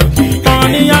àǹgbẹ́lẹ́ sókè.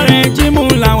 Kọ́níyà rẹ̀ jí mú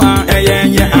làwà, ẹyẹ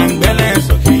àǹgbẹ́lẹ́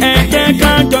sókè. Ẹ̀jẹ̀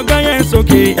ká jọgọ́ yẹn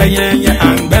sókè, ẹyẹ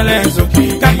àǹgbẹ́lẹ́ sókè.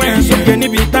 Kápẹ́ sókè ní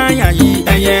Pitaya yìí,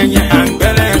 ẹyẹ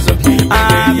àǹgbẹ́lẹ́ sókè.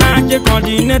 Alájẹ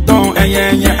coordinator, ẹyẹ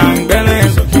àǹgbẹ́lẹ́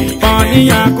sókè.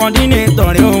 Kọ́níyà coordinator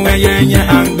rẹ̀ o, ẹyẹ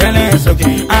àǹgbẹ́lẹ́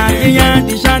sókè. Àyíyá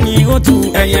dìṣà ni ó tu,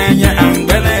 ẹyẹ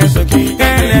àǹgbẹ́lẹ́ sókè.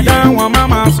 Kẹ́lẹ̀ dá wọn má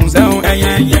máa sùn sẹ́wọ̀n,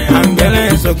 ẹyẹ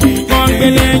àǹgbẹ́lẹ́ sókè. Wọ́n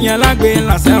gbélé yẹn lágbé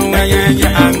làṣẹ́wọ̀n, ẹyẹ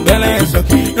àǹgbẹ́lẹ́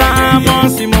sókè.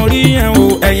 Rámọ́sì mo rí yẹn o,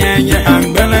 ẹyẹ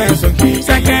àǹgbẹ́lẹ́ sókè.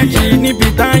 Sẹ́kẹ́jì ní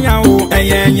Pitaya o,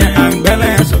 ẹyẹ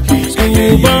àǹgbẹ́lẹ́ sókè.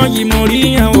 Sùnwùbọ́ yìí mo rí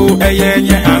yẹn o, ẹyẹ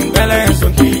àǹgbẹ́lẹ́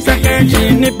sókè. Sẹ́kẹ́jì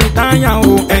ní Pitaya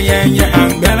o, ẹyẹ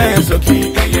àǹgbẹ́lẹ́ sókè.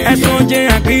 Ẹ̀sùn jẹ́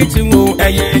àgbìtì wo,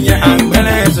 ẹyẹ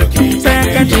àǹgbẹ́lẹ́ sókè.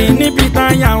 Sẹ́kẹ́jì ní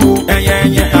Pitaya o, ẹyẹ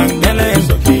àǹgbẹ́lẹ́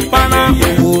sókè. Para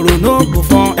òwòrò ló kò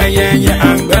fọ, ẹyẹ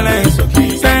àǹgbẹ́lẹ́ sókè.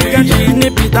 Sẹ́kẹ́jì ní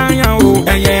Pitaya o,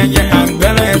 ẹyẹ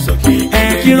àǹgbẹ́lẹ́ sókè.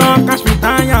 Ẹ̀kírọ́ cash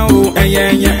Pitaya o, ẹyẹ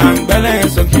àǹgbẹ́lẹ́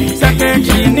sókè.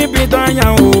 Sẹ́kẹ́jì ní Pitaya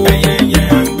o, ẹyẹ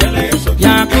àǹgbẹ́lẹ́ sókè.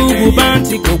 Yakubu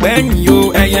Banti kò gbẹ̀yìn o,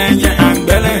 ẹyẹ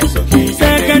àǹgbẹ́lẹ́ sókè.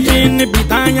 Sẹ́kẹ́jì ní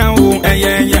Pitaya o,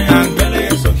 ẹyẹ àǹgbẹ́lẹ́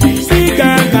sókè.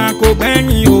 Sígàgà kò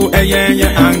gbẹ̀yìn o, ẹyẹ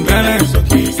àǹgbẹ́lẹ́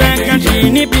sókè. Sẹ́kẹ́jì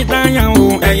ní Pitaya o,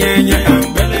 ẹyẹ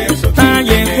àǹgbẹ́lẹ́ sókè.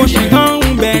 Táyé kò ṣì hàn ń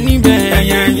bẹ níbẹ̀,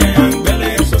 ẹyẹ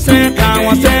àǹgbẹ́lẹ́ sókè. Sẹ́ka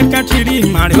wọn sẹ́kẹ́tìrì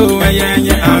màrí o, ẹyẹ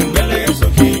àǹgbẹ́lẹ́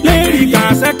sókè. Lérìkà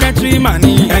sẹ́kẹ́tìrì mà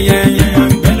ní, ẹyẹ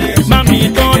àǹgbẹ́lẹ́ sókè. Mami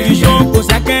tọ́jú ṣókò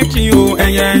sẹ́kẹ́tì o,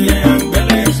 ẹyẹ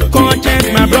àǹgbẹ́lẹ́ sókè. Conscience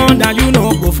my brother you no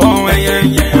go for, ẹyẹ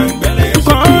àǹgbẹ́lẹ́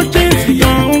sókè. Conscience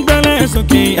gan ń gbẹ́lẹ́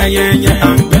sókè, ẹyẹ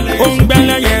àǹgbẹ́lẹ́ sókè. Ó ń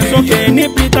gbẹ́lẹ́ yẹn sókè ní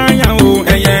Pitaya o,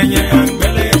 ẹyẹ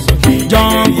àǹgbẹ́lẹ́ sókè.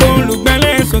 Jọ̀ǹkó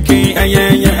olùgbẹ́lẹ́ sókè, ẹyẹ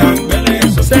àǹgbẹ́lẹ́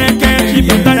sókè. Sẹ́kẹ́tì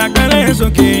Pitaya gbẹ́lẹ́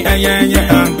sókè, ẹyẹ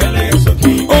àǹgbẹ́lẹ́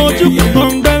sókè. Ojúkù tó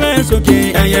ń gbẹ́lẹ́ sókè,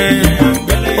 ẹyẹ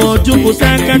àǹgbẹ́lẹ́ sókè. Ojúkù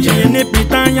sẹ́kẹ́tì ní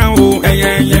Pitaya o,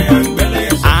 ẹyẹ àǹgbẹ́lẹ́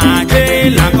sókè. Àjẹ́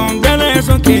làkàn gbẹ́lẹ́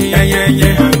sókè, ẹyẹ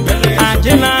àǹgbẹ́lẹ́ sókè.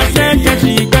 Àjẹ́ la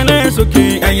sẹ́kẹ́tì gbẹ́lẹ́ sókè,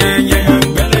 ẹyẹ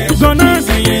àǹgbẹ́lẹ́ sókè. Gọ́nà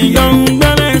sì yàn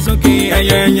gbẹ́lẹ́ sókè,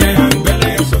 ẹyẹ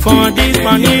àǹgbẹ́lẹ́ sókè. For this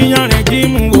Pàníyàn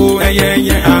regime wo, ẹyẹ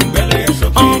àǹgbẹ́lẹ́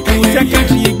sókè. Ọ̀nkù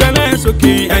sẹ́kẹ́tì gbẹ́lẹ́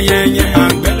sókè, ẹyẹ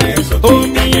àǹgbẹ́lẹ́ sókè.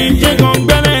 Omi jẹ́gàn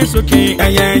gbẹ́lẹ́ sókè,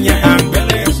 ẹyẹ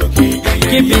àǹgbẹ́lẹ́ sókè.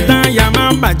 Kí Pitaya má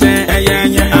bàjẹ́, ẹyẹ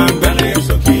àǹgbẹ́lẹ́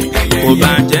sókè. Kò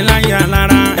bàjẹ́ láyé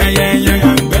alára, ẹyẹ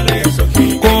àǹgbẹ́lẹ́ sókè.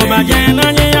 Kò bàjẹ́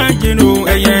láyé àjèrò,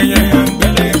 ẹyẹ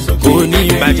àǹgbẹ́lẹ́ sókè. Kò ní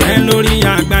bàjẹ́ lórí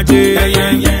àgbájé, ẹyẹ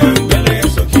àǹgbẹ́lẹ́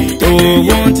sókè.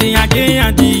 Tòwó ti ajé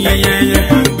àdì, ẹyẹ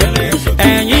àǹgbẹ́lẹ́ sókè.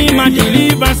 Ẹ̀yin má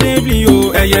deliver safely o,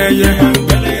 ẹyẹ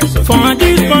àǹgbẹ́lẹ́ sókè.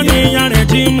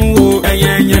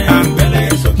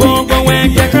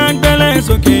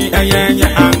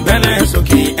 gbẹ́lẹ̀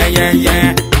sókè ẹyẹyẹ.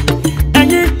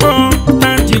 Ẹyin kan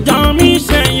láti jọ mí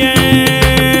ṣẹyẹ.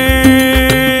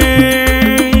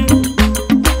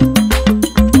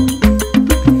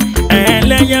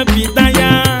 Ẹlẹ́yẹ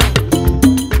Pitaya.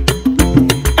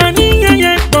 Ẹni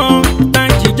yẹyẹ kan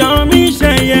láti jọ mí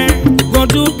ṣẹyẹ.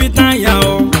 Gòdú Pitaya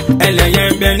o. Ẹlẹ́yẹ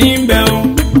ń bẹ níbẹ̀ o.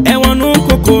 Ẹ̀wọ̀n nù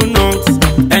coconut.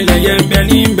 Ẹlẹ́yẹ ń bẹ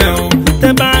níbẹ̀ o.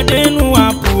 Tẹ́ bá dénú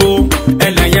àpò o.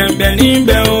 Ẹlẹ́yẹ ń bẹ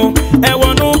níbẹ̀ o.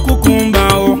 Ẹ̀wọ̀n nù kùkùmbà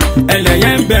o.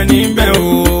 Ẹlẹ́yẹ ń bẹ níbẹ̀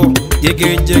o.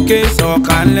 Jégéjégé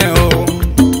sọ̀kalẹ̀ o.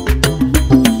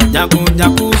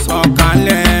 Jagunjagu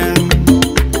sọ̀kalẹ̀.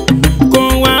 Kó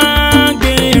wá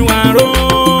gbé wa ró.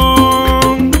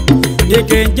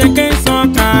 Jégéjégé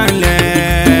sọ̀kalẹ̀.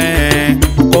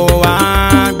 Kó wá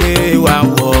gbé wa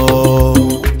wọ̀.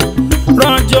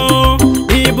 Rọ̀jò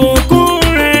ìbùkún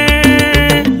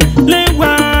rẹ̀ lé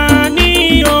wa ní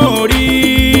orí.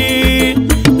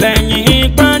 Lẹ́yìn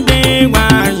ìpàdé wa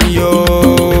yìí o.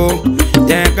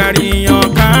 Jẹ́ ká rí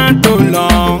ọ̀ká tó lọ.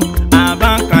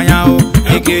 Àbákàyà o.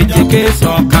 Jégéjégé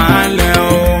sọ̀kalẹ̀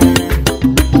o.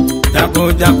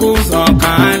 Jagunjagu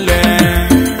sọ̀kalẹ̀.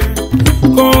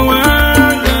 Kó wá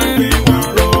gbé wa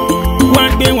ró. Wá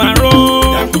gbé wa ró.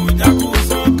 Jagunjagu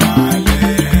sọ̀kalẹ̀.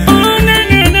 Ó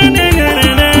nẹ́nẹ́nẹ́nẹ́nẹ́nẹ́.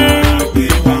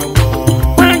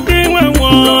 Wá gbé wa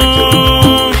wọ̀.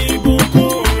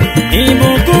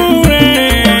 Ìbùkún rẹ̀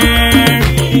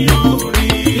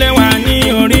lé wa ní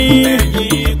orí.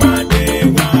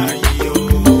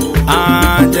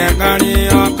 Àjẹkárí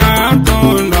ọ̀ká tó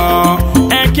lọ.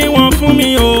 Ẹ kí wọ́n fún mi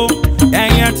o.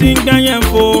 Ẹyẹ tí ń gbẹ́yẹ̀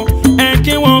fò. Ẹ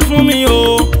kí wọ́n fún mi o.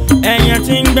 Ẹyẹ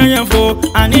tí ń gbẹ́yẹ̀ fò.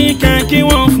 Àní kẹ́ kí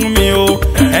wọ́n fún mi o.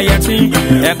 Ẹyẹ tí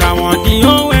ẹ̀ka wọn di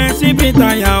owó ẹ sí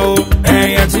Pitaya o.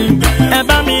 Ẹyẹ tí ẹ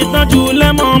bá mi tọ́jú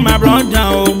lẹ́mọ̀ my brother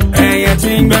o. Ẹyẹ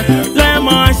tí ń gbẹ́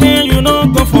lẹ́mọ̀ I say you no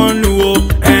go follow o.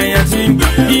 Ẹyẹ tí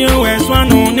di owó ẹ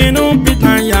swanu nínú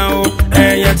Pitaya o.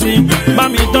 Ẹyẹ tí bá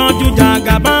mi tọ́jú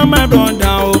Jagaba my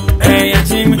brother o. Ẹyẹ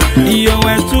tí di owó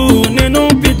ẹ tú nínú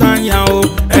Pitaya o.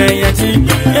 Ẹyẹ tí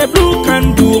ebú kan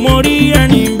dù mo rí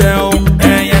ẹni bẹ́ o.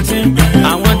 Ẹyẹ tí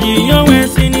àwọn di owó ẹ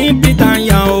sí ní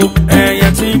Pitaya o. Ẹyẹ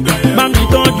tí bá mi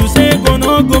tọ́jú Sego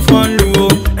no go follow o.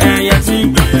 Ẹyẹ tí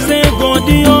Sego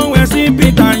di owó ẹ sí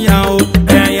Pitaya o.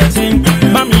 Ẹyẹ tí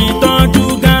bá mi tọ́jú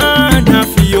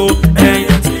Gaffy o.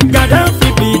 Ẹyẹ tí Gaffy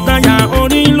Pitaya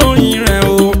orí lórí rẹ̀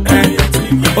o. Ẹyẹ tí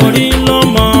orí ló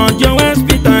mọ Jowes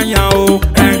Pitaya o.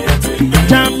 Ẹyẹ tí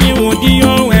Jamiu di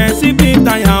owó ẹ sí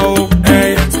Pitaya o.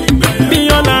 Ẹyẹ tí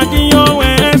Bíọ́lá di owó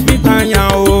ẹ sí Pitaya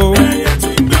o. Ẹyẹ tí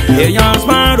èèyàn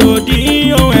Sparrow di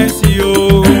owó ẹ sí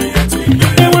o.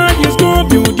 Ewa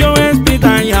Discovery di owó ẹ sí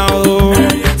Pitaya o.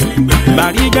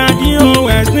 Bariga di owó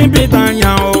ẹ sí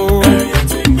Pitaya o.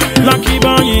 Lucky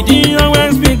Boy di owó ẹ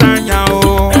sí Pitaya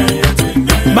o.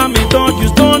 Bá mi tọ́jú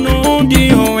Stone di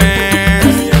owó ẹ.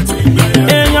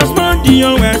 Èèyàn Small di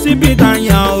owó ẹ sí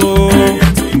Pitaya o.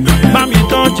 Bá mi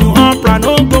tọ́jú Opera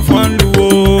no go follow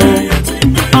o.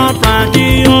 Opera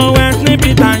di owó ẹ sí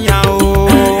Pitaya o.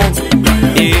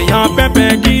 Èèyàn Pẹpẹ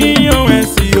di owó ẹ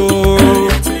sí o.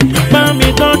 Bá mi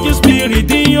tọ́jú Spirit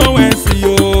di owó ẹ sí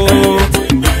o.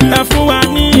 Ẹ fún wa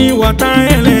ní ìwọ̀ta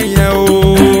ẹlẹ́yẹ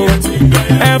o.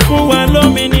 Ẹ fún wa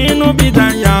lómi nínú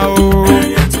Pitaya o.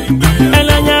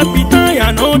 Ẹlẹ́yẹ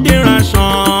Pitaya no dey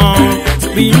ration.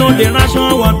 We no dey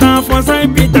ration water for side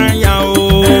Pitaya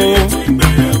o.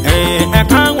 Ẹ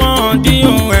káwọn di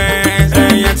owó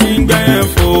ẹyẹ tí ń gbẹ́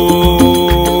fò.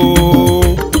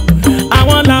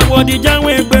 Àwọn làwọ̀ di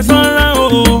jáwé gbé sọ́ra o.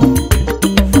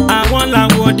 Àwọn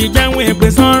làwọ̀ di jáwé gbé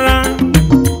sọ́ra.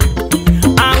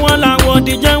 Àwọn làwọ̀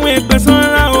di jáwé gbé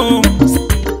sọ́ra o.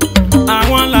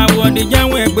 Àwọn làwọ̀ di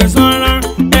jáwé gbé sọ́ra.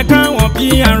 Ẹ káwọn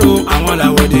PRO. Àwọn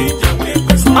làwọ̀ di jáwé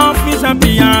gbé sọ́ra. Ọ́fíìsà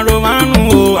PRO márùn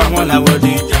o. Àwọn làwọ̀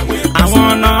di jáwé gbé sọ́ra.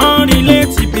 Àwọn náà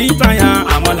relate Pitaya.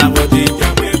 Àwọn làwọ̀ di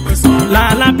jáwé gbé sọ́ra.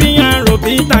 Lálá PRO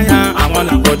Pitaya. Àwọn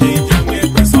làwọ̀ di jáwé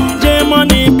gbé sọ́ra.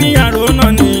 Jẹ́mọ́ni PRO náà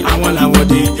ni. Àwọn làwọ̀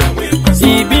di jáwé gbé sọ́ra.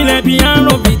 Ìbílẹ̀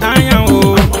PRO Pitaya o.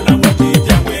 Àwọn làwọ̀ di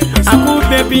jáwé gbé sọ́ra.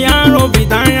 Akúpé PRO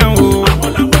Pitaya o. Àwọn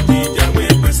làwọ̀ di jáwé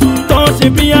gbé sọ́ra. Tóṣe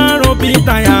PRO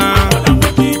Pitaya. Àwọn làwọ̀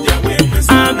di jáwé gbé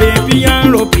sọ́ra. Abẹ́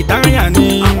PRO Pitaya ni.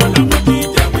 Àwọn làwọ̀ di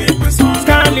jáwé gbé sọ́ra.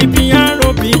 Scarly PRO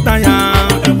Pitaya.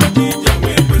 Àwọn làwọ̀ di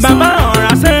jáwé gbé sọ́ra. Bàbá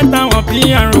ọ̀rá sẹ́ta wọn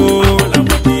PRO. Àwọn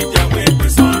làwọ̀ di jáwé gbé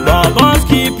sọ́ra.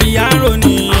 Bọ̀bọ́sì PRO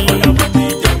ni. Àwọn làwọ̀ di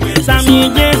jáwé gbé sọ́ra. Sami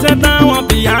jẹ́ sẹ́ta wọn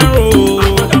PRO.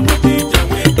 Àwọn làwọ̀ di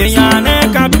jáwé gbé sọ́ra. Èèyàn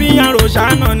Anẹ́ka PRO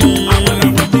ṣáná ni. Àwọn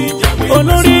làwọ̀ di jáwé gbé sọ́ra.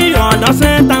 Olórí ọ̀dọ́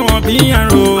sẹ́ta wọn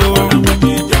PRO. Àwọn làwọ̀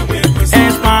di jáwé gbé sọ́ra.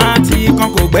 Ẹ̀sìpáàtì kan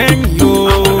kò gbẹ̀yìn o.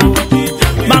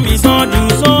 Bámi sọ́dún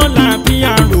sólà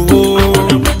PRO.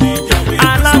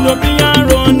 Aládò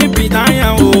PRO ní Pitaya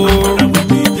o.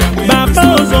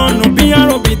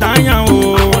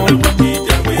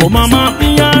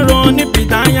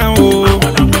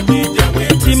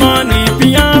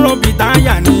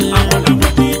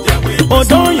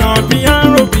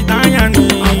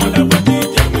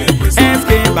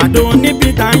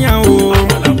 Pitaya o.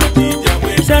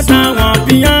 Sẹ́sà wọn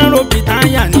piano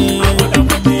Pitaya ni.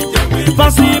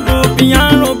 Possible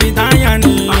piano Pitaya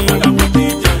ni.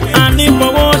 Àní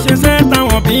fọwọ́ ṣe sẹ́ta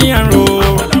wọn piano.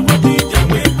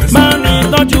 Báni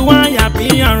tọ́jú wáyà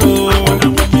piano.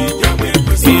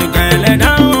 Ìkẹ̀lẹ̀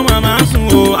dáhùn màmá sùn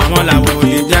o. Àwọn làwọn ò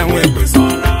lè jẹun èpè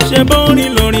sanra. Ṣé bórí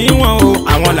lórí wọn o.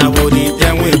 Àwọn làwọn ò lè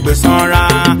jẹun èpè sanra.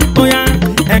 Bóyá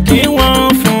ẹ kí wọ́n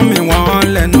fún mi wọ́n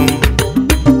lẹ́nu.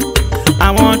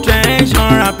 Àwọn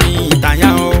treasure Pitaya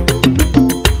o.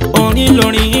 Orí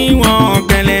lórí wọn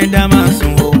kẹlẹ̀ dá máa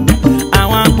sùn o.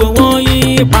 Àwọn agbowó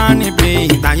yìí pa ní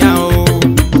Pitaya o.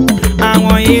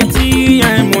 Àwọn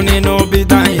ATM nínú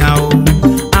Pitaya o.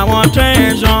 Àwọn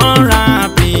treasure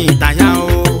Pitaya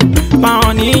o.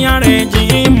 Báwọn níyàn rẹ̀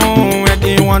jí mú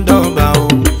ẹ̀dín wọn dọ́gba o.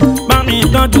 Bámi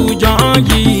tọ́jú jọ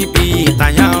yìí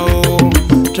Pitaya o.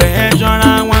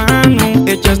 Treasure wọn nù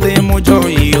HST mojọ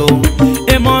yìí o.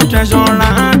 Èmo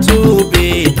treasure tó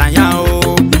Pitaya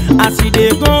o. Àsìdè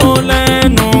kó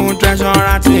lẹ́nu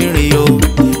treasure ti rí o.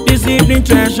 Discipline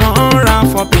treasure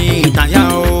for Pitaya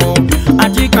o.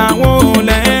 Àjíkàwó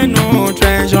lẹ́nu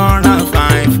treasure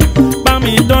 5.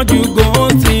 Bámi tọ́jú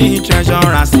ghost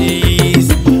treasure 6.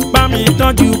 Bámi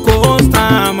tọ́jú costa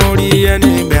mórí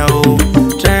ẹni bẹ̀ o.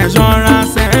 Treasure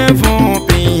 7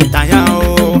 Pitaya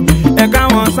o. Ẹ̀ka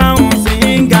wọn sáwọn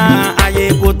síngà ayé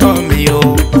kò tọ́ mi o.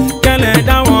 Kẹ́lẹ̀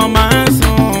dáwọn máa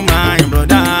sùn my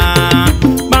brother.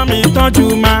 Bámi tọ́jú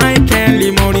Michael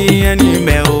mórí ẹni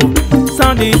bẹ̀ o.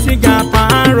 Sunday sígá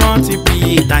parrot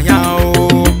Pitaya o.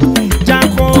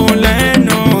 Jákò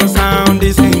lẹ́nu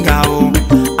Sunday síngà o.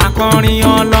 Akọrin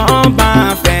ọlọ́ba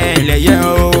fẹ̀lẹ̀yẹ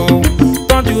o.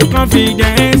 Tọ́jú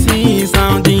confidence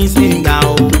Sunday síngà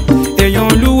o. Èèyàn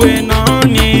olúwe náà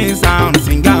ní sound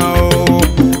síngà o.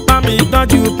 Bámi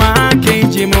tọ́jú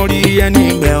package mórí ẹni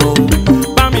bẹ̀ o.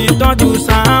 Bámi tọ́jú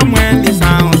Samuel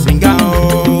sound síngà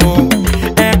o.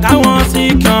 Ẹ̀ka wọn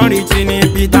security ní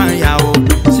Pitaya o.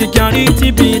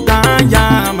 Security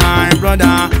Pitaya my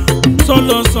brother.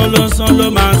 Solo solo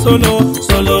solo ma solo.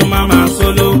 Solo mama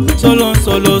solo. Solo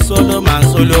solo solo ma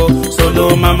solo.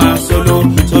 Solo mama solo.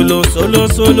 Solo solo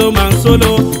solo ma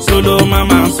solo. Solo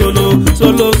mama solo.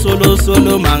 Solo solo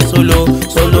solo ma solo.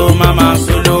 Solo mama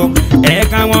solo.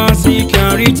 Ẹ̀ka wọn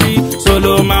security.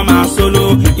 Solo mama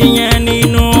solo. Ìyẹn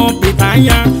nínú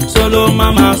Pitaya. Solo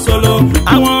mama solo.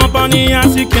 Àwọn bọ́níyà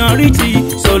security.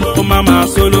 Solo mama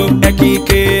solo.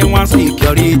 Ẹ̀kíkẹ́ wọn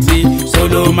security.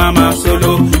 Solo mama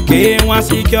solo. K1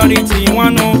 security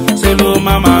one o. Solo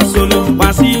mama solo.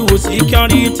 Wasiu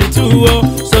security 2 o.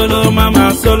 Solo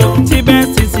mama solo.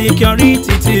 T-Best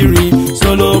security 3.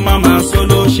 Solo mama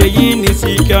solo. Ṣèyí ní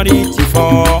security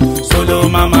 4. Solo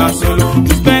mama solo.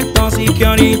 Inspector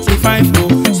security 5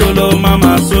 o. Solo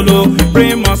mama solo.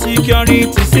 Primo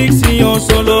security 6 o.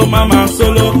 Solo mama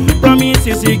solo.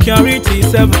 Promise security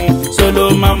 7.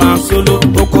 Solo mama solo.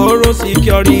 Okoro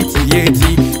security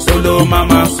 80. Solo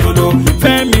mama solo.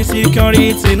 Femi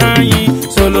security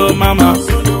 9. Solo mama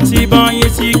solo. Tiboye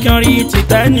security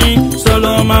 10.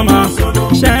 Solo mama solo.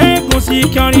 Ṣẹ́gun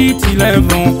security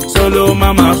 11. Solo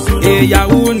mama solo.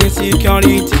 Eyawu ní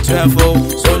security 12.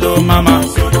 Solo mama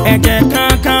solo. Ẹ̀jẹ̀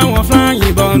kankan wọ́n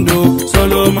flying bondo.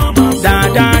 Solo mama solo.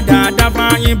 Dada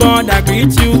flying bondo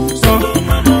greet you. Solo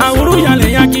mama solo. Àwòrán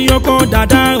yàlẹ̀ yá kí yókò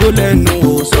dada ó lẹ́nu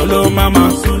o. Solo mama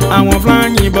solo. Àwọn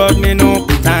flying bondo nínú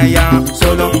Pitaya.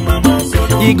 Solo mama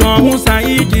solo. Ìgànwó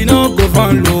Saidi no go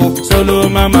follow. Solo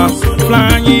mama solo.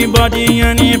 Flying body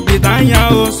yẹn ní Pitaya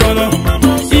o. Solo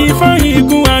mama solo. Ifá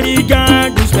igun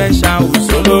arigadu special o.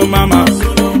 Solo mama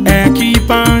solo. Ẹ̀kí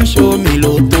panṣo mi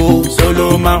lóto.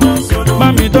 Solo mama solo.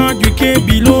 Bámi tọ́jú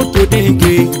kébì lóto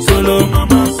dége. Solo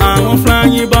mama solo. Àwọn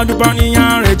flying body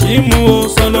bọ́níyàn rẹ̀ jí mú o.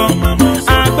 Solo mama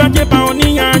solo. Àgbájẹ́ bá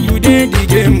oníyàn yùdé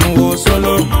dìde mú o.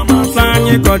 Solo mama solo.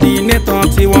 Flying coordinator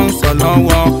tí wọ́n ń sọ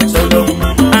lọ́wọ́. Solo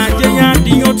mama solo. Àjẹyà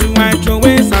di o tún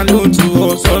àìtrowé sàlótù o.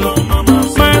 Solo mama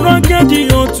solo. My rocket di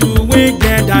o tún wé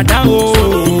gẹ̀ dada o.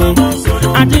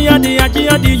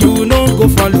 Àjíyàdí you no go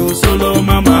follow. Solo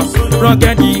mama solo.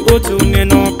 Rocket di o tún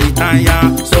nínú Pitaya.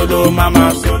 Solo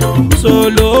mama solo.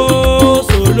 Solo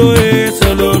solo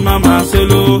solo mama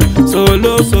solo.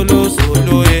 Solo solo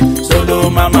solo solo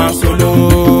mama solo.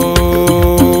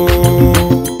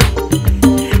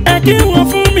 Ẹ kí wọ́n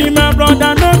fún mi my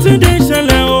brother nothing dey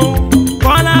ṣẹlẹ̀ o.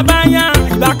 Kọ́lá báyà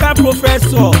Ìbáká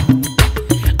professor.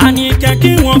 Àní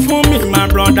kẹ́kí wọ́n fún mi my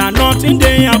brother nothing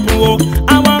dey happen o.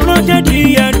 Àwọn rocket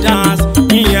elders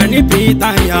ìyẹn ní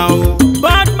Pitaya o.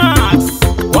 Bad marks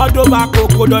wọ́dọ̀ bá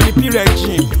kókó lọ ní Perch.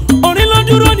 Orí ló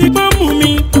dúró nípa mú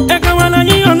mi. Ẹ̀ka wà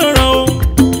láyé ọlọ́rọ̀ o.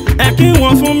 Ẹ kí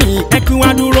wọ́n fún mi. Ẹ kí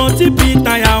wọ́n dúró tí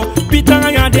Pitaya o.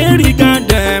 Pitaya dé rí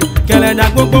gàdẹ̀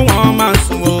kẹlẹ́dàgbọ́.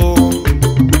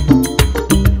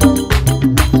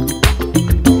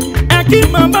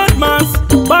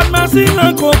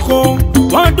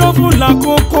 full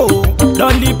Akoko.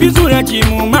 Don't the pisu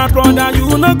regimu, my brother,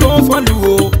 you no go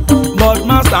follow. But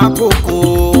Master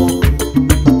Akoko.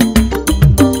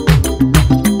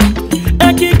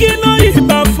 Eki gilo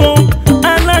ibafo,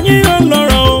 alani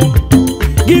oloro.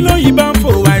 Gilo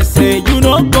ibafo, I say you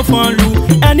no go follow.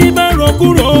 Any baro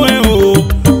kuro o,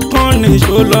 punish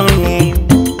olorun.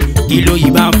 Gilo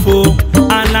ibafo,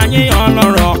 alani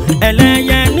oloro.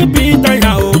 Eleye ni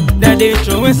Pitaya o, that they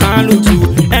show a salute.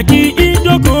 Eki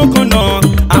idoko kono,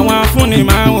 àwọn afúnni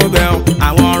máa ń wọbẹ̀ o,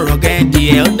 àwọn rọ̀gẹ́dì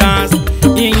elders,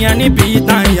 ìyẹn ní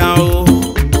Pitaya o.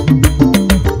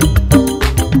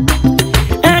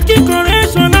 Eki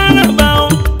correction lárabà o,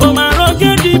 ó máa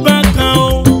rọ̀gẹ́dì bákan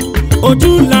o.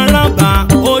 Ojú lárabà,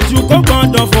 ojú kò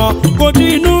gbọ́dọ̀ fọ́, kojú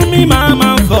inú mi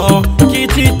máa fọ́, kí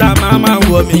títà máa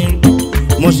wọ̀ mí.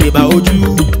 Mo ṣèbà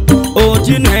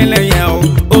ojú náà ẹlẹ́yẹ o,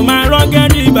 ó máa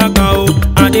rọ̀gẹ́dì bákan o,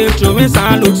 àdètòwé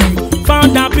sálòtù.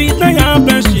 Founder Pitaya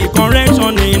Perch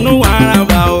correction nínú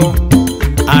Araba o.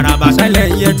 Araba ṣẹlẹ̀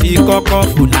yẹ ti kọ́kọ́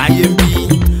fò láyé ń bí.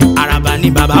 Araba ni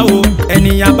bàbá o,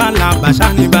 ènìyàn bá la bàṣà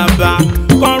ni bàbá.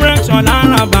 Correction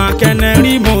láraba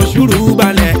kẹnẹrí mo ṣùrù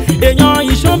balẹ̀. Èèyàn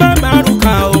ìṣó bá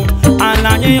bárùkà o,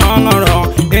 àlàyé ọlọ́rọ̀.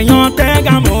 Èèyàn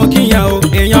tẹ́gà mọ́ kíyẹ o,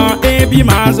 èèyàn ebi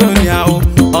máa zòníà o.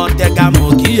 Ọ̀tẹ̀gà mọ́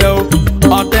kíyẹ o,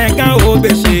 ọ̀tẹ̀gà ò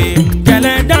bèṣe.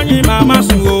 Kẹlẹ́ dáyìn máa má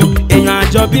sùn o, èèyàn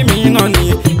àjọ bí mi náà ni.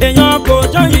 Èèyàn kò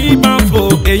jọ ìbá fò,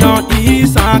 èèyàn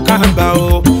ìsàkàbà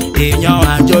o. Èèyàn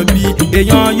àjọbí,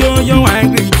 èèyàn yóò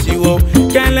àìrìtì o.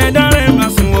 Kẹlẹ́ dárẹ́ máa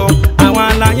sùn o, àwọn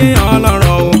àlàyé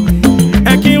ọlọ́rọ̀ o.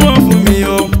 Ẹ kí wọ́n fún mi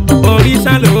o,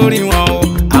 òrìṣà lórí wọn o.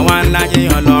 Àwọn àlàyé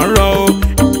ọlọ́rọ̀ o.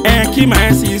 Ẹ kí máa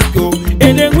Cisco,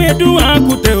 eléwédú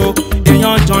àkútè o.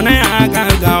 Èèyàn jọ̀nẹ́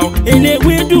àgàgà o.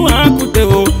 Eléwédú àkútè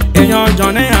o. Èèyàn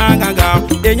jọ̀nẹ́ àgàgà o.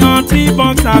 Èèyàn tí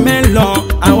bọ́ksà mẹ́lọ,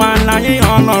 àwọn àlàyé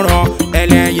ọlọ́rọ̀.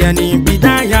 Ẹlẹ́yẹ ní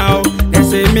Pitaya o,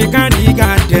 ẹsẹ̀ mi kárí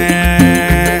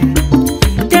gàdẹ́.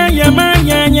 Kẹ́yẹ máa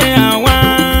yẹyẹ àwa,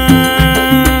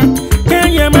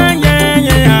 kẹ́yẹ máa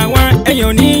yẹyẹ àwa. Ẹyẹ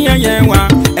ò ní yẹyẹ wa,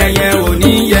 ẹyẹ ò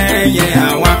ní yẹyẹ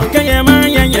àwa. Kẹ́yẹ máa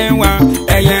yẹyẹ wa,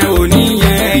 ẹyẹ ò ní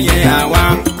yẹyẹ àwa.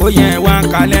 Kó yẹ wa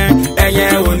kalẹ̀, ẹyẹ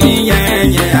ò ní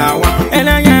yẹyẹ àwa.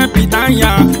 Ẹlẹ́yẹ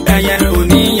Pitaya, ẹyẹ ò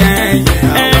ní yẹyẹ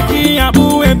àwa. Ẹ kí abú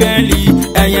ebèlì,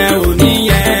 ẹyẹ ò ní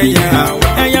yẹyẹ àwa.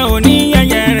 Ẹyẹ ò ní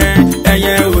yẹyẹ rẹ̀,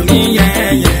 ẹyẹ ò ní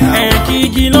yẹyẹ àwa. Ẹ kí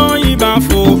gílọ́ ìbá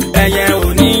fò, ẹyẹ ò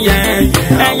ní yẹyẹ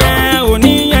àwa. Ẹyẹ ò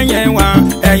ní yẹyẹ wa,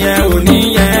 ẹyẹ ò ní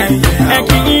yẹyẹ àwa. Ẹ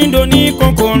kí Indomie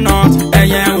coconut,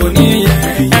 ẹyẹ ò ní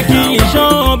yẹyẹ àwa. Ẹ kí ìṣó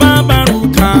ọba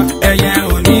bárùkà, ẹyẹ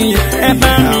ò ní yẹyẹ àwa. Ẹ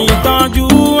bá mi tọ́jú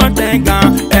ọ̀tẹ̀gà,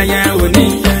 ẹyẹ ò ní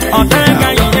yẹyẹ àwa. Ọ̀tẹ̀gà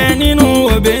ìyẹn nínú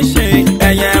òbèṣe,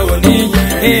 ẹyẹ ò ní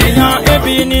yẹyẹ àwa. Èèyàn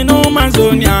ebi nínú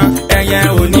Mazonia, ẹyẹ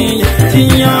ò ní yẹyẹ àwa.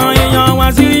 Tíyan èèyàn wá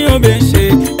sí òbèṣe,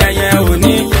 ẹyẹ ò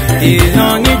ní yẹyẹ àwa.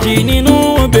 Èèyàn níjì nínú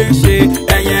òbèṣe,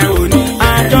 ẹyẹ ò ní yẹyẹ àwa.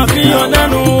 Àjọ bí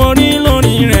ọlẹ́nu orí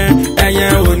lórí rẹ̀, ẹyẹ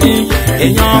ò ní yẹyẹ àwa.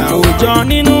 Èèyàn kò jọ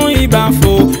nínú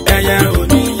ìbáfo, ẹyẹ ò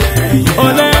ní yẹyẹ àwa.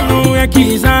 Ọlẹ́nu ẹ kì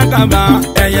í sákàbà,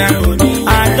 ẹyẹ ò ní yẹyẹ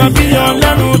àwa. Àjọ bí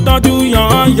ọlẹ́nu tọ́jú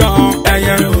yọ̀ọ̀yọ̀,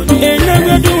 ẹyẹ ò ní yẹyẹ àwa.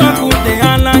 Elégbèdú àkùtè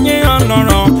aláyé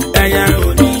ọlọ́rọ̀, ẹyẹ ò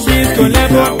ní yẹyẹ àwa. Cisco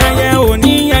lẹ́bọ̀, ẹyẹ ò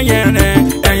ní yẹyẹ rẹ̀,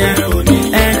 ẹyẹ ò ní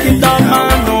yẹyẹ àwa. Ẹ̀kítọ́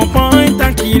máa nù point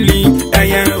and killing,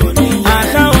 ẹyẹ ò ní yẹyẹ àwa.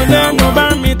 Àṣà ọlẹ́nu bá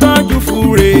mi tọ́jú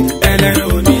fúre, ẹyẹ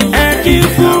ò ní yẹyẹ àwa. Ẹ̀kí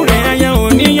fúre, ẹyẹ ò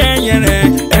ní yẹyẹ rẹ̀,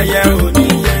 ẹyẹ ò ní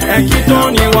yẹyẹ àwa. Ẹ̀kí tó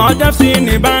ní wọ́n dẹ́ sí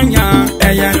ní báyà,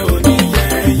 ẹyẹ ò ní yẹyẹ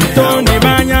àwa. Tó ní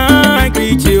báyà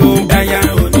kìtì o, ẹyẹ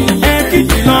ò ní yẹyẹ àwa. Ẹ̀kí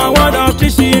jìlọ wọ́dọ̀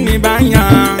kìsì ní báyà,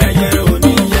 ẹyẹ ò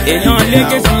ní yẹyẹ àwa. Èèyàn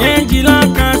lékesì yẹn jìlọ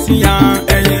kan sí ya,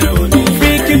 ẹyẹ ò ní yẹyẹ àwa.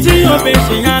 Fíkì tí ó bẹ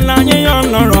ṣe aláyé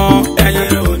ọlọ́rọ̀, ẹyẹ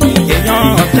ò ní yẹyẹ àwa.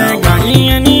 Èèyàn ọ̀tẹ̀gà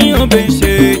yíyan ní ó bẹ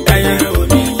ṣe, ẹyẹ ò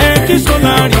ní yẹyẹ àwa. Ẹ̀kí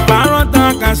sólárì pàrọ̀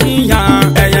tàkà sí ya,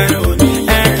 ẹyẹ ò ní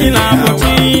yẹyẹ àwa. Ẹ̀kí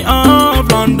làbùtì of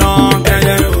London,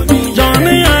 ẹyẹ ò ní yẹyẹ àwa.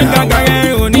 Jọ̀ní àgàgà yẹn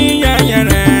ò ní yẹyẹ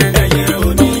rẹ̀, ẹyẹ ò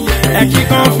ní yẹyẹ àwa. Ẹ̀kí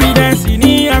confidence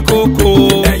ní Akoko,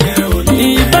 ẹyẹ ò ní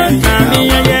yẹyẹ àwa. Ìbáka ní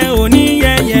yẹyẹ ò ní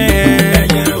yẹyẹ,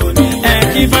 ẹyẹ ò ní yẹyẹ àwa.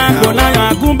 Ẹ̀kí Fákọ̀láyọ̀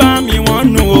Àgúnbá mi wọ́n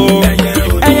nù o, ẹyẹ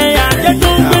ò ní yẹyẹ àwa. Ẹyẹ àjẹ́ tó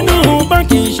ń gbénú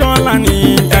báńkì Ṣọ́lá ni,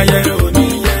 ẹyẹ ò ní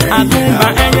yẹyẹ àwa. Àgúnbá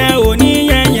ẹyẹ ò ní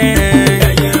yẹyẹ,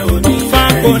 ẹyẹ ò ní yẹyẹ àwa.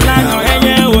 Fákọ̀láyọ̀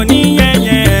ẹyẹ ò ní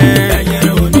yẹyẹ, ẹyẹ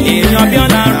ò ní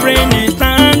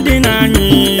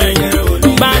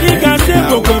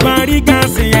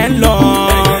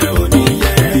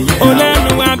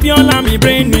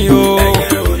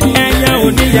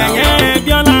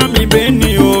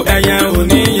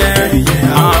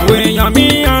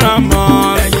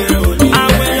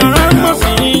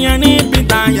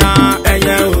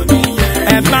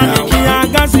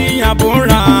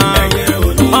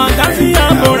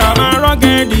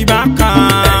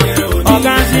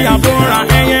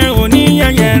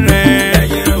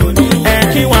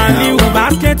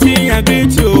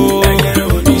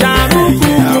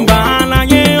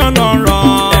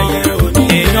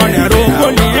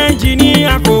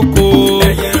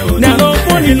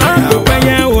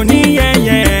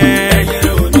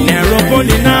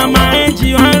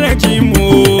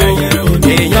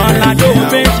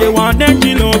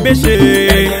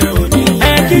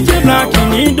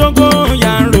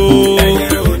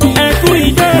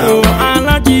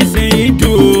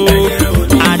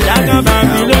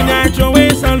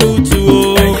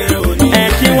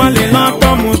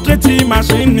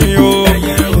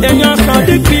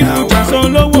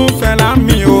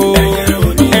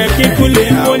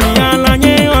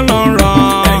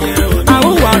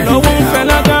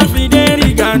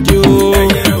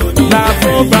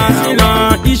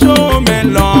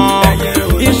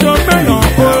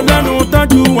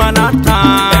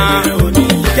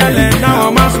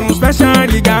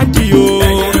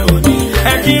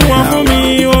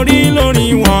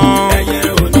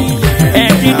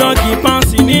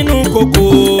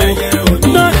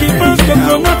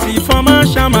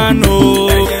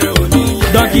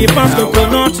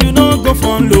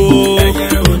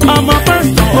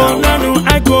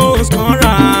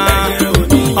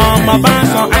Baba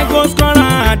sọ Ego Skora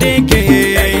Adeke.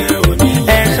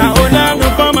 Ẹ̀ṣà Olanu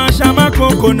Fọ́mà Ṣàmà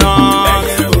Coconut.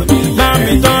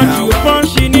 Bami tọ́jú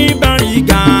Pọ́ǹṣì ní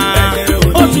Bàrígà.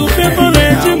 Ó tún fẹ́ fọ́lẹ̀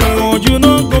tí mo ojú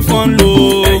náà kò fọ́n lò.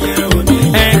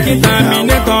 Ẹ̀kí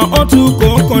Terminator ó tún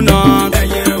Coconut.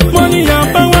 Mo ní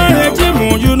àbáwá rẹ̀ tí mo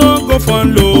ojú náà kò fọ́n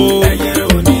lò.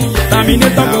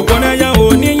 Terminator kòkó n'ẹyẹ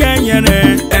oníyẹyẹ rẹ̀.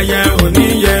 Ẹyẹ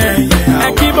oníyẹyẹ.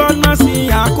 Ẹ̀kí Bọ́dmásì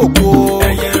Akoko.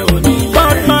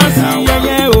 Bọ́dmásì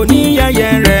yẹyẹ oníyẹyẹ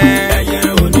rẹ̀.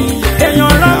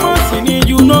 Èèyàn Rámọ̀sì ni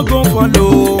you no go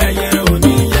follow.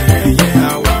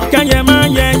 Kẹ́yẹ máa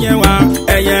yẹyẹ wá.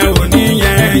 Ẹyẹ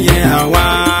oníyẹyẹ àwa.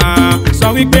 Sọ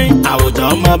wípé àwùjọ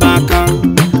ọmọ bá kan.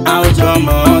 Àwùjọ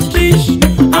ọmọ street.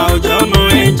 Àwùjọ ọmọ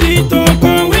ẹjí tó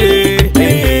kọ̀wé.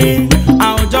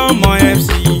 Àwùjọ ọmọ FC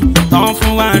tán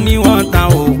fún wa ní wọ́ta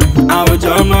o. Àwùjọ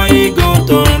ọmọ igbó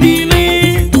tó ń rílé.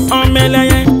 Ọmọ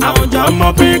ẹlẹ́yẹ. Àwùjọ ọmọ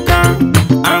pẹ́ká.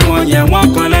 Àwọn yẹn wọ́n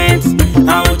collect.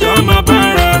 Àwùjọ ọmọ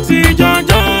bàrọ̀ ti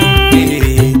jọjọ́.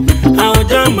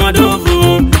 Àwùjọ ọmọ dòfo.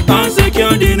 Tán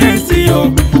secure the next o.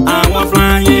 Àwọn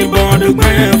flying board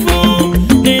gbẹ̀yẹ̀ fò.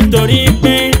 Nítorí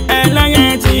pé ẹlẹ́yẹ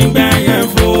ti gbẹ̀yẹ̀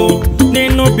fò.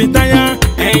 Nínú Pitaya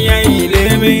ẹyẹ ilé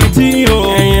mi tí o.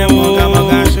 Ẹyẹ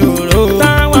mọ̀gàmọ̀gà ṣòro.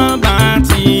 Táwọn bá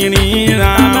ti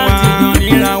ríra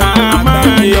wa. A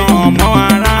máa yọ ọmọ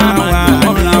ara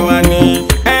wa ni.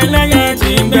 Ẹlẹ́yẹ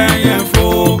ti gbẹ̀yẹ̀ fò.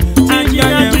 Ti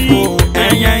gbẹ̀yẹ̀ fò.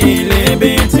 Ẹyẹ ilé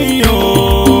mi tí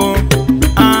o.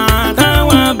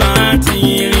 Táwọn bá ti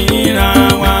ríra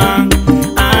wa.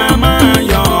 A máa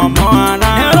yọ ọmọ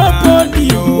ara wa. Ẹ̀rọ kò ní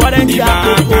o.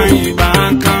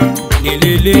 Ìbákan.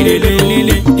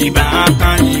 Lélelélelélele.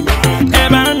 Ìbákan. Ẹ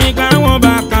bá mi ká wọn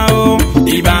bá ka o.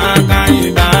 Ìbákan.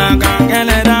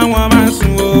 Kẹlẹ́dá wọn máa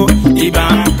sùn o.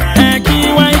 Ìbákan. Ẹ kí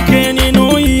YK nínú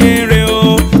iye rẹ̀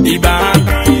o.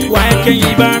 Ìbákan. YK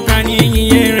ìbákan ní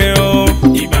iye rẹ̀ o.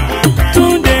 Ìbákan.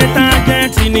 Túndé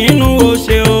tágẹ́tì nínú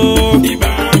oṣè o.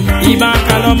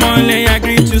 Ìbákan lọmọ ilé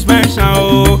agree to special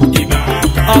o.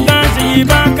 Ọ̀gá sí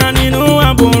ìbákan nínú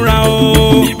àbúrà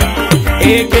o.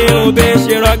 Eke obe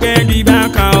ṣe rọ́gẹ́dì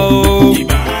báka o.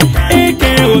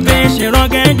 Eke obe ṣe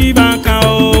rọ́gẹ́dì báka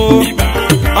o.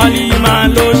 Ọlímà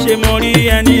ló ṣe mọ rí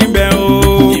ẹni bẹ́ o.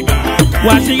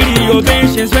 Wàsíìrì obe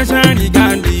ṣe special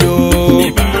regandi o.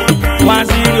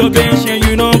 Wàsíìrì obe ṣe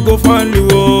you no go follow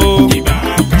o.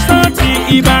 Sọ́ọ̀tì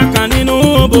ìbáka nínú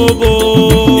òbòbò.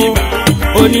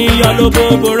 Oníyọ̀ ló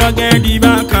bòbò rọ́gẹ́dì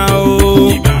báka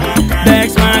o.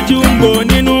 Bexman Jumbo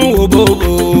nínú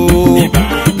òbòbò.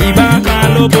 Ìbáka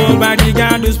ló bò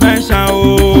Bàdígàdù special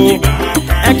o.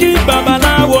 Ẹ̀kí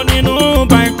babaláwo nínú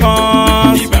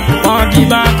Bicos. Wọ́n di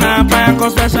Báka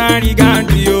Bicos special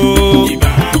regandi o.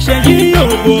 Ṣé yí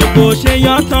òbòbò ṣe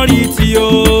yọ authority o.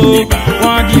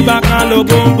 Wọ́n di Báka ló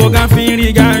bò Gaffy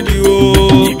regandi o.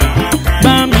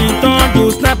 Bámi tọ́jú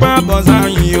sniper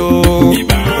bọ̀záyìn o.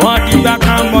 Wọ́n di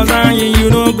Báka bọ̀záyìn you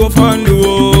no go follow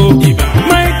o.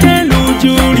 Michael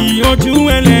Ujuri ojú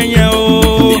ẹlẹ́yẹ o.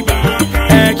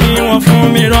 Kí wọ́n fún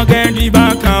mi rọ́gẹ́dì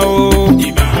báka o.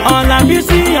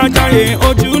 Ọlábísí Ajayi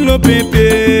ojú ló pépé.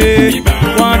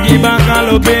 Wọ́n di Báka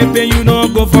ló pépé you no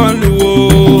go follow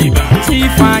o. Tí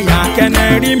fàyà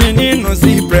kẹ́nẹ́ rí mi nínú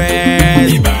sí press.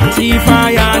 Tí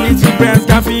fàyà ní ti press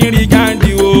Gaffy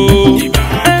regandi o.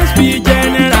 SP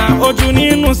General ojú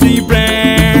nínú sí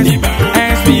press.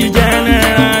 SP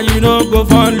General you no go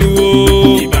follow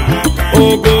o.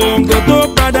 Ògòǹgò tó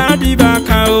padà di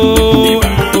Báka o.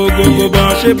 Ògòǹgò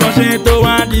bọ̀ṣẹ̀ tó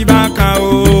wá di Báka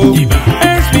o.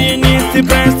 SP ní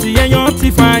Cypress ti èèyàn ti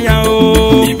fàyà o.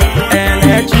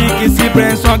 Ẹlẹ́tíríkì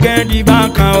Cypress ọ̀gẹ́ di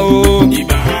Báka o.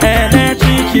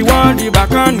 Ẹlẹ́tíríkì wọ́n di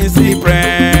Báka ní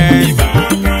Cypress.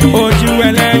 Ojú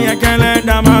ẹlẹ́yẹ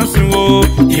kẹlẹ́dá máa sùn o.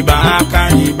 Ìbáka.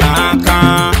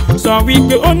 Sọ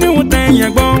wípé ó níhun tẹ̀yẹ̀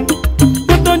gbọ́n.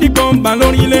 Kó tó di pọ́ǹbà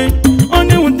lórílẹ̀. Ó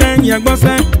níhun tẹ̀yẹ̀ gbọ́n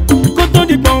sẹ́. Kó tó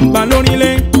di pọ́ǹbà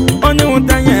lórílẹ̀. Ó níhun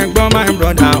tẹ̀yẹ̀ gbọ́n my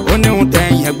brother. Ó níhun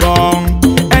tẹ̀yẹ̀ gbọ́n.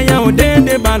 Ẹyẹ ò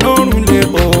déédé bà lọ́rùn lé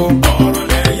o.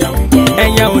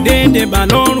 Ẹyẹ ò déédé bà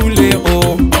lọ́rùn lé o.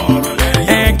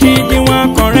 Ẹ̀kí kí wọ́n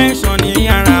correction ní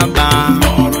Araba.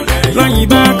 Lọ́yìn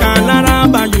Báka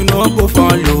láraba you no go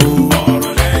follow.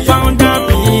 Founder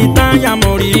Pitaya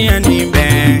mo rí ẹni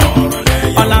bẹ́ẹ̀.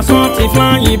 Ọ̀làsán ti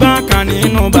flying Báka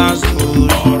nínú Bazu.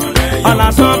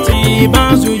 Ọ̀làsán ti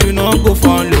Bazu you no go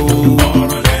follow.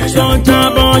 Sọ́jà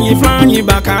bọ́yì flying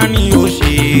Báka ni ó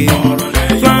ṣe.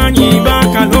 Flying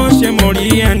Báka ló ṣe mo rí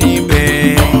ẹni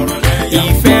bẹ́ẹ̀.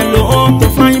 Ìfẹ́ ló tó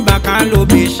flying Báka ló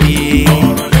bẹ̀ ṣe.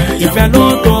 Ìfẹ́ ló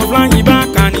tó flying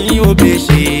Báka ni ó bẹ̀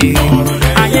ṣe.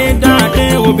 Ayédáadé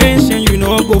ó bẹ̀ ṣe you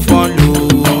no go follow.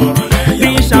 Bí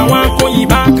ṣàwọn kó yí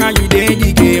Báka you dey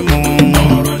the game o.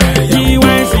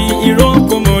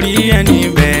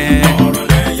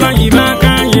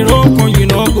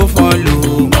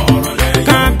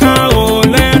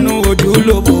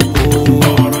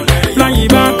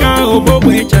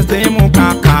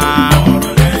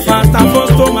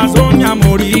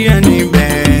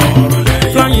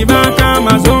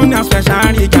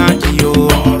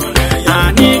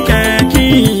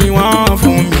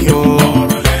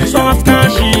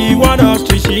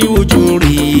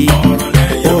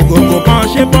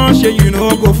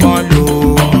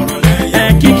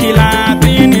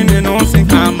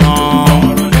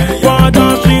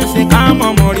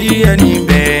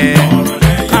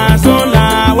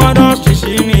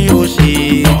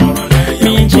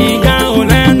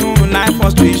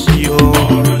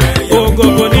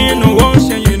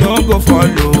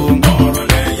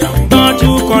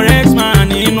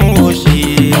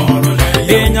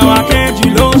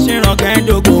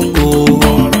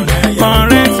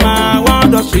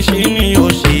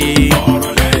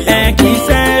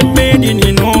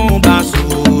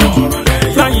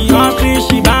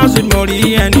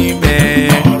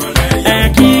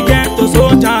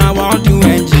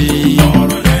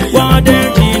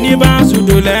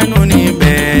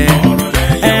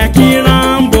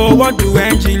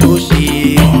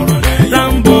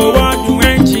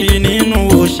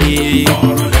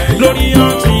 lórí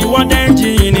ọtí wọ́n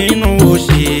dẹ́jì nínú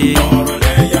òṣè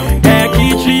ẹ̀kí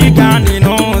tírígà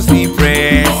nínú sí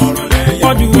press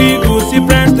what do we go see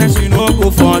press test you no go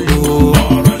follow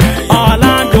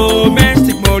ọ̀la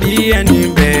domestic mo rí ẹni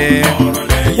bẹ́ẹ̀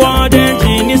wọ́n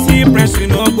dẹ́jì ní sí press you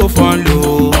no go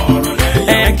follow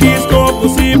ẹ̀kí scope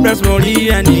sí press mo rí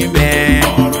ẹni bẹ́ẹ̀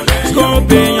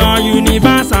scope èèyàn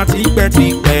universal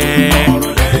tipẹ́tipẹ́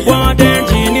wọ́n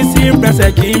dẹ́jì ní sí press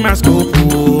ẹ̀kí máa scope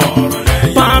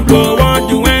Pablo wọ́n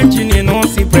du engine nínú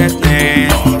sí press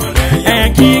nest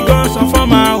ẹ̀kí gọ́sàn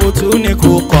fọ́mà òtún ní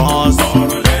kò cos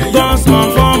gọ́sàn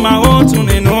fọ́mà òtún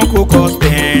nínú kò cos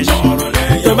bench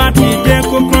tó bá ti dé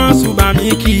kó cross bá mi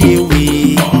kí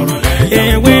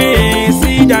ewé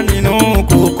sídà nínú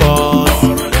kò cos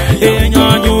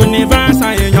èèyàn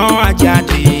universal èèyàn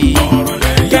àjàdì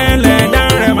kẹlẹ̀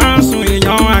dárẹ̀ máa sùn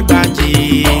èèyàn àgbàjì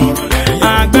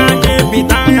àgbàjì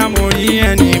Pitaya mo rí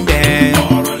ẹni bẹ́ẹ̀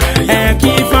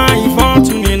ẹ̀kí fáyì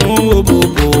fọ́tún nínú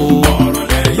òbòbò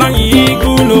flying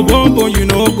eagle òbòbò you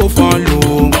no go follow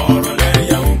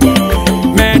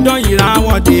mẹ́dọ̀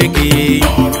ìràwọ̀ dègè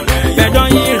mẹ́dọ̀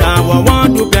ìràwọ̀ wọ́n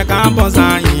dúpẹ́ ká bọ́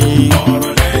sáyìn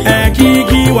ẹ̀kí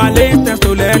gíwà latest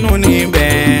tó lẹ́nu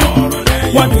níbẹ̀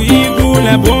wọ́n du eagle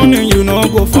ẹ̀bùn you no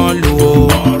go follow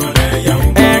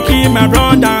ẹ̀kí my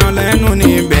brother lẹ́nu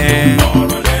níbẹ̀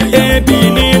ebi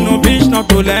nínú beach náà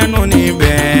tó lẹ́nu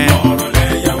níbẹ̀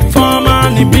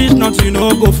the beach not you no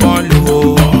go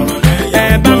follow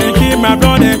bá mi kí my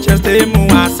brother chest mu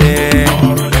wá sẹ́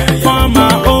fọ́ọ̀mà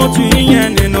ó tu yẹn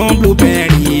nínú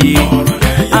blueberry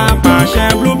apàṣẹ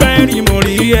blueberry mo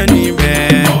rí ẹni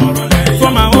bẹ́ẹ̀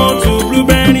fọ́ọ̀mà ó tu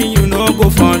blueberry you no go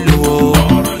follow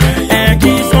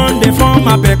ẹ̀kí Sunday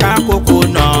fọ́ọ̀mà bẹ̀ka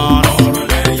coconut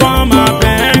fọ́ọ̀mà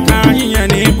bẹ̀ka yẹn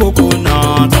ní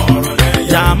coconut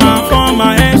jàmá fọ́ọ̀mà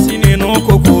FC nínú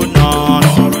coconut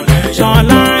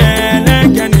ṣọlá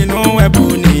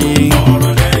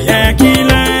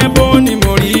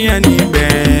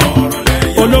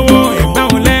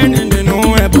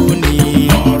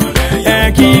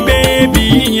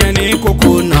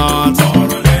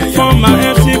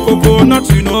coconut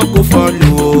you no go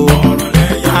follow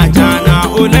àjànà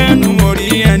olẹ́nu mo rí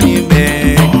ẹni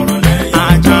bẹ́ẹ̀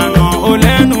àjànà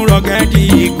olẹ́nu rọ̀gẹ́dì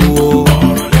ìgò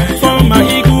fọ́ọ̀mà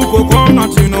igu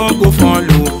coconut you no go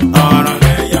follow ọ̀rọ̀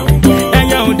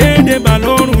ẹyẹ ò dédé bá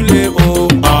lórun lé o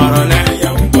ọ̀rọ̀ lẹ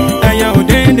ẹyẹ ò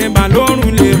dédé bá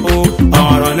lórun lé o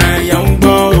ọ̀rọ̀ lẹ ẹyẹ ń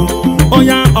gbọ́ o ó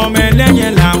yá ọmọ ẹlẹ́yẹ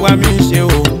làwa mi ṣe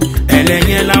o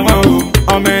ẹlẹ́yẹ làwa o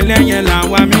ọmọ ẹlẹ́yẹ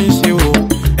làwa mi ṣe o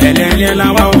ẹlẹ́yẹ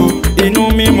làwa o inú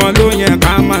mímọ́ ló yẹ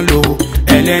ká máa lò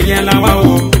ẹlẹ́yẹ làwa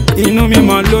o inú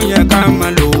mímọ́ ló yẹ ká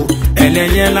máa lò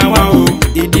ẹlẹ́yẹ làwa o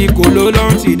ìdí kòló ló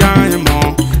ti dá ẹ mọ̀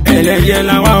ẹlẹ́yẹ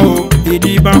làwa o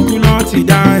ìdí bakú ló ti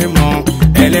dá ẹ mọ̀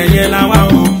ẹlẹ́yẹ làwa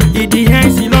o ìdí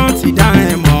ẹ̀sìn ló ti dá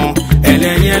ẹ mọ̀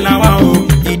ẹlẹ́yẹ làwa o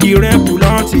ìdí rẹ́pù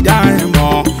ló ti dá ẹ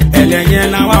mọ̀ ẹlẹ́yẹ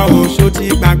làwa o ṣó ti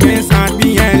gbàgbé sábí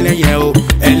ẹlẹ́yẹ o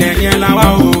ẹlẹ́yẹ làwa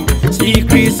o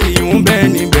síkírìsì ń bẹ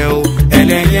níbẹ̀ o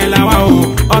ẹlẹ́yẹ làwa o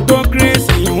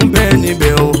autocracy ń bẹ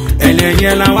níbẹ̀ o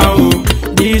ẹlẹ́yẹ làwa o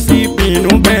discipline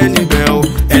ń bẹ níbẹ̀ o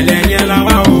ẹlẹ́yẹ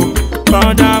làwa o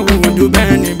brotherhood bẹ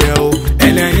níbẹ̀ o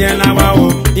ẹlẹ́yẹ làwa o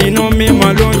inú mímọ́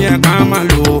ló yẹ ká máa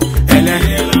lò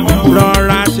ẹlẹ́yẹ làwa o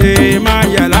rọra ṣe má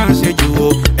yẹ láṣejù o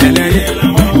ẹlẹ́yẹ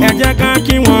làwa o ẹ jẹ́ ká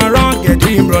kí wọ́n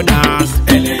rọ́gẹ̀dì brothers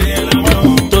ẹlẹ́yẹ làwa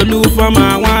o Tolú fọ́mà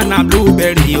wà ná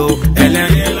blueberry o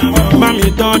ẹlẹ́yẹ làwa o bá mi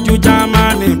tọ́jú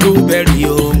Germany blueberry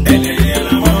o ẹlẹ́yẹ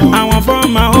làwa o àwọn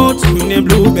fọ́ọ̀mà ó tù ní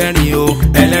blueberry o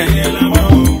ẹlẹ́yẹ làwa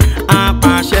o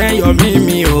apàṣẹ yọmí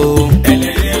mi o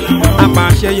ẹlẹ́yẹ làwa o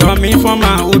apàṣẹ yọmí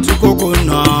fọ́ọ̀mà ó tù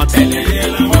coconut ẹlẹ́yẹ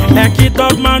làwa o ẹ̀kí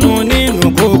tọ́pmánù nínú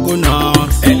coconut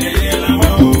ẹlẹ́yẹ làwa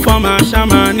o fọ́ọ̀mà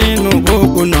ṣàmà nínú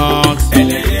coconut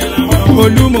ẹlẹ́yẹ làwa o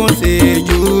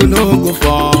olúmọ̀ọ́sẹ̀jú no go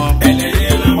for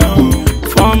ẹlẹ́yẹ làwa o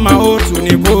fọ́ọ̀mà ó tù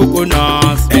ní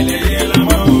coconut ẹlẹ́yẹ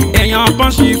làwa o èèyàn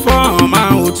pọ́ńṣì fọ́ọ̀mà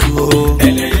ó tù o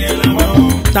ẹlẹ́yẹ làwa o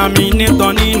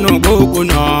terminator nínú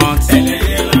coconut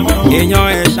ẹlẹ́yẹ làwa o èèyàn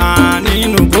ẹ̀ṣà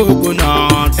nínú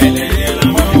coconut ẹlẹ́yẹ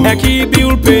làwa o ẹ̀kí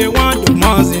bill pay wọ́n dùn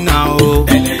mọ́sí náà o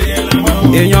ẹlẹ́yẹ làwa o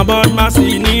èèyàn bọ́dmásì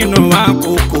nínú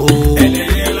Akoko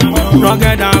ẹlẹ́yẹ làwa o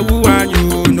rugged awúwa you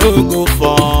no go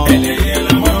for ẹlẹ́yẹ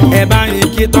làwa o ẹ báyìí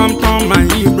kí tọ́mtọ́m máa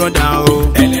yí broda o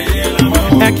ẹlẹ́yẹ làwa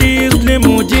o ẹ̀kí slim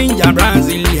ginger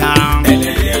Brazilian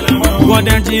ẹlẹ́yẹ làwa o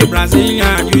wọ́dẹ̀ntì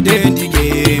Brazilian you dey the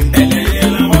game ẹlẹ́yẹ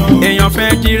làwa o èèyàn fẹ́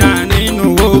jíra nínú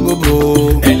ògòbò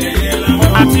ẹlẹ́yẹ làwa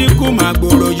o Àtíkù máa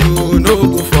gbòòrò you no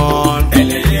go fall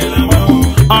ẹlẹ́yẹ làwa o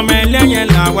ọmọ ẹlẹ́yẹ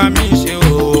làwa mi ṣe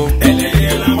o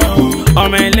ẹlẹ́yẹ làwa o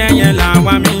ọmọ ẹlẹ́yẹ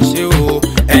làwa mi ṣe o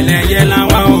ẹlẹ́yẹ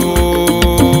làwa o.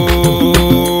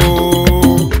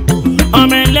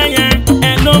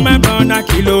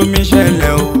 ló mi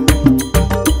ṣẹlẹ̀ o.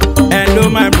 Hello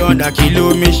my brother, kí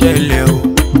ló mi ṣẹlẹ̀ o.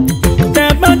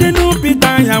 Tẹ́ bá dénú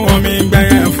Pitaya wọ́n mi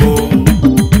gbẹ̀yẹ̀ fò.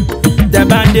 Tẹ́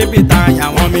bá dé Pitaya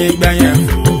wọ́n mi gbẹ̀yẹ̀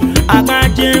fò.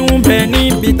 Àgbájé ń bẹ ní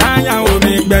Pitaya wọ́n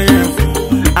mi gbẹ̀yẹ̀ fò.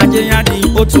 Ajéyàdí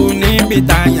ó tún ní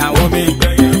Pitaya wọ́n mi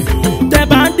gbẹ̀yẹ̀ fò. Tẹ́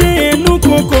bá dé inú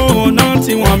kókó náà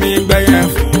tí wọ́n mi gbẹ̀yẹ̀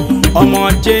fò.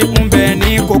 Ọmọdé ń bẹ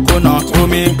ní coconut wọ́n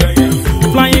mi gbẹ̀yẹ̀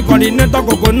fò. Flying coordinator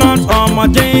coconut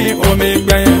ọmọdé omi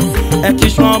gbẹ̀yẹ̀ fò.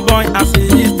 Ekishon boy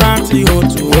assistant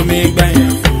O2 omi gbẹ̀yẹ̀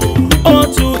fò.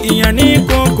 O2 ìyẹn ní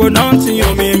coconut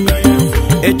omi gbẹ̀yẹ̀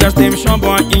fò. Extension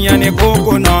boy ìyẹn ní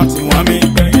coconut wọ́n mi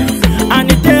gbẹ̀yẹ̀ fò.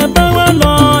 Ànítẹ́ bá wà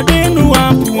lọ nínú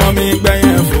àpò wọ́n mi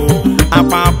gbẹ̀yẹ̀ fò.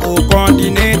 Àpapọ̀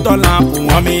coordinator làpò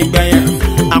wọ́n mi gbẹ̀yẹ̀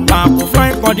fò. Àpapọ̀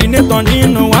flying coordinator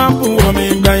nínú àpò wọ́n mi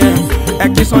gbẹ̀yẹ̀ fò.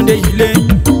 Ẹ̀kí Sunday ilé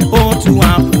O2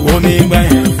 àpò omi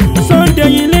gbẹ̀yẹ̀ fò.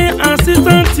 Sunday ilé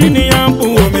assistant ní àpò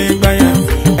omi gbẹ̀yẹ̀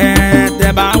fò.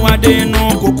 Tẹ́bà wá dénú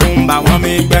kùkùmbà wọ́n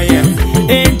mi gbẹ̀yẹ̀ fò.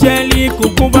 Angeli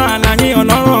kùkùmbà aláyín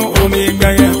ọlọ́rọ̀ omi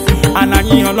gbẹ̀yẹ̀ fò.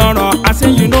 Aláyín ọlọ́rọ̀ I say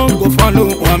you no go follow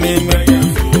wọ́n mi gbẹ̀yẹ̀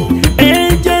fò.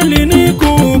 Angeli ní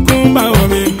kùkùmbà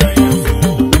omi gbẹ̀yẹ̀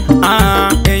fò.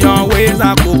 Èèyàn wéza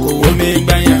Akoko omi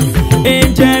gbẹ̀yẹ̀ fò.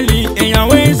 Angeli èèyàn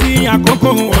wézi Akoko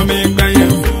omi gbẹ̀yẹ̀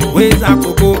fò. Wéza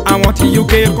Akoko àwọn ti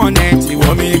UK connect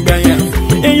wọ́n mi gbẹ̀yẹ̀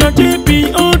fò. Èèyàn JP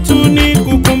O2 ní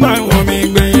kùkùmbà wọ́n mi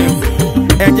gbẹ̀yẹ̀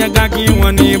fò. Ẹ̀jẹ̀ gàkí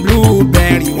wọn ní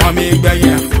blueberry wọ́n mi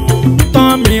gbẹ̀yẹ̀ fò.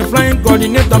 Tommy flying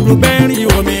coordinator blueberry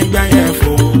wọ́n mi gbẹ̀yẹ̀ fò.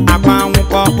 Àpá àwọn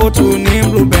kọ O2 ní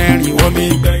blueberry wọ́n mi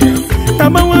gbẹ̀yẹ̀ fò.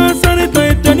 Tàbá wọn sáré tó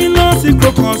ètò ní lọ́ọ̀sì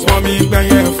crocus wọ́n mi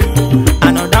gbẹ̀yẹ̀ fò.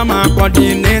 Another man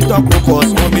coordinator crocus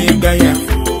wọ́n mi gbẹ̀yẹ̀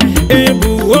fò.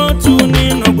 Ebu O2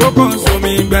 nínú crocus wọ́n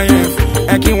mi gbẹ̀yẹ̀ fò.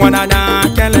 Ẹ kí wọn dáadáa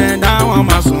kẹlẹ̀ dá wọn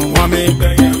máa sùn wọ́n mi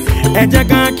gbẹ̀yẹ̀ fò. Ẹ jẹ́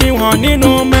ká kí wọn nínú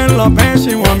mẹ́lọ̀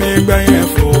pẹ́ṣin wọ́n mi gbẹ̀yẹ̀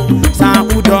fò.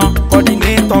 Sàúdọ̀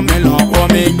coordinator mẹ́lọ̀ wọ́n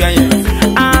mi gbẹ̀yẹ̀ fò.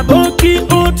 Àbókí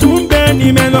O2 bẹ́ẹ̀ ní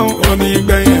mẹ́lọ̀ wọ́n mi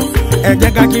gbẹ̀yẹ̀ fò. Ẹ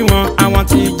jẹ́ ká kí wọn àwọn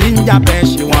ti ginger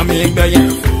pẹ́ṣin wọ́n mi gbẹ̀yẹ̀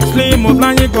fò. Slim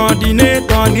flying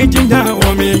coordinator ní ginger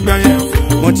wọ́n mi gbẹ̀yẹ̀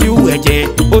fò. Mo ti wù ẹ̀jẹ̀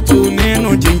O2 nínú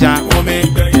ginger wọ́n mi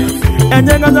gbẹ̀yẹ̀ fò. Ẹ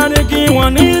jẹ́ ká sáré kí wọn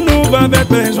nínú velvet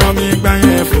pẹ́ṣin wọ́n mi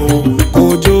gbẹ̀yẹ̀ fò.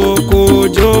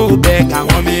 Kojo bẹ́ẹ̀gà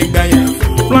wọ́n mi gbẹ̀yẹ̀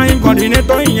fò. Flying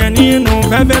coordinator ìyẹn nínú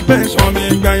velvet pẹ́ṣin wọ́n mi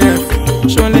gbẹ̀yẹ̀ fò.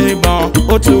 Ṣọlẹ̀ bọ̀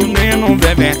O2 nínú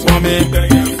velvet wọ́n mi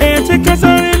gbẹ̀yẹ̀ fò. Etí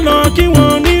kẹsàrí lọ kí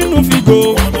wọn nínú figo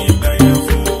wọ́n mi gbẹ̀yẹ̀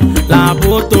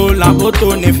fò.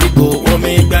 Làbótò ní figo wọ́n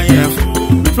mi gbẹ̀yẹ̀ fò.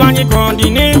 Flying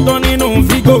coordinator nínú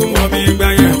figo wọ́n mi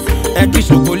gbẹ̀yẹ̀ fò. Ẹ̀kí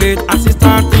chocolate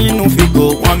assistant nínú figo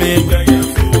wọ́n mi gbẹ̀yẹ̀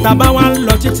fò. Tàbá wa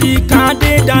lọ títí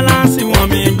káde Dallas wọ́n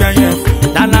mi gbẹ̀yẹ̀ fò.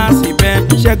 Dallas bẹ́ẹ̀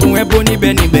Ṣẹ́gun ẹ̀bọ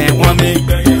níbẹ̀ wọ́n mi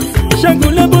gbẹ̀yẹ̀ fò.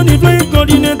 Ṣẹ́gun lẹ́bọ ní flying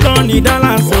coordinator ní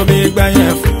Dallas wọ́n mi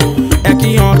gbẹ̀yẹ̀ fò. Ẹ̀kí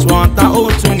ọ̀tún ọ̀tá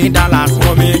O2 ní Dallas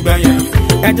wọ́n mi gbẹ̀yẹ̀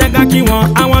fò. Ẹ jẹ́ ká kí wọn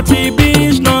àwọn ti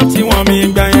beach nut tí wọ́n mi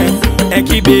gbẹ̀yẹ̀ fò.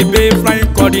 Ẹ̀kí bèbè flying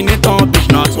coordinator beach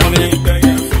nut wọ́n mi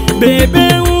gbẹ̀yẹ̀ fò. Bèbè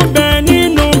ń bẹ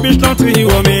nínú beach nut tí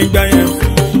wọ́n mi gbẹ̀yẹ̀ fò.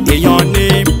 Èèyàn ní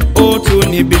O2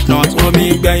 ní beach nut wọ́n mi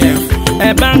gbẹ̀yẹ̀ fò.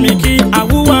 Ẹ bá mi kí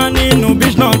àwúwá nínú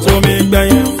beach nut wọ́n mi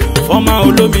gbẹ̀yẹ̀ fò. Fọ́mà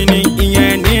olómi ní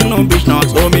ìyẹn nínú beach nut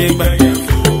wọ́n mi gbẹ̀yẹ̀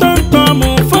fò. Tọ́ntọ́mù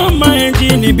fọ́mà ẹ̀jì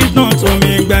ní beach nut wọ́n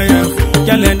mi gbẹ̀yẹ̀ fò.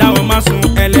 Kẹlẹ̀ dáwọ́ má sùn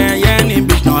ẹlẹ́yẹ ní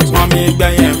beach nut wọ́n mi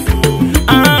gbẹ̀yẹ̀ fò.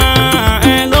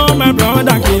 Hello my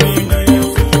brother kí ni gbẹ̀yẹ̀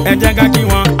fò. Ẹ jẹ́ ká kí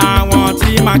wọn àwọn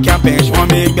tí Makia Perch wọ́n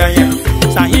mi gbẹ̀yẹ̀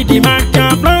fò. Saidi Makia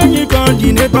flying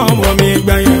coordinator wọ́n mi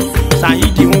gbẹ̀yẹ̀ fò.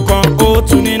 Saidi ń kọ́ O2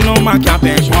 nínú Makia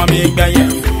Perch wọ́n mi gbẹ̀yẹ̀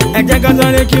fò. Ẹ jẹ́ ká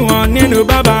sáré kí wọn nínú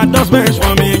bàbá Perch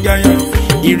wọ́n mi gbẹ̀yẹ̀ fò.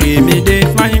 Ìrèmídé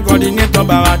flying coordinator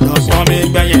bàbá dọ̀s wọ́n mi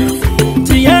gbẹ̀yẹ̀ fò.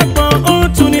 Tiẹ̀ pọ̀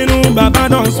O2 nínú bàbá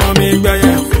dọ̀s wọ́n mi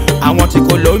gbẹ̀yẹ̀ fò. Àwọn tí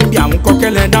Colombia ń kọ́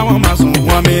kẹ́lẹ́ dáwọn máa sùn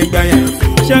wọ́n mi gbẹ̀yẹ̀ fò.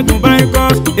 Ṣẹ́gun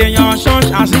Bikos èèyàn church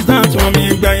assistant wọ́n mi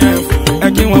gbẹ̀yẹ̀ fò. Ẹ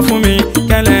kí wọn fún mi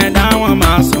kẹ́lẹ́ dáwọn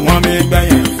máa sùn wọ́n mi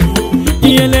gbẹ̀yẹ̀ fò.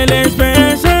 Ìyẹlẹ́lẹ́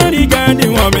special regard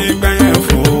wọ́n mi gbẹ̀yẹ̀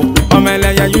fò. Ọmọ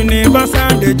ẹlẹ́yà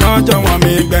universal de jọjọ wọ́n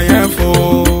mi gbẹ̀yẹ̀ fò.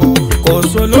 Kò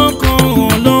sólókò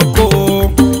olóko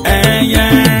ẹyẹ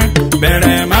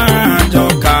bẹ̀rẹ̀ máa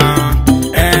jọka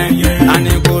ẹyẹ.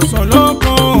 Àní kò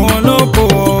sólókò olóko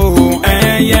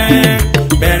ẹyẹ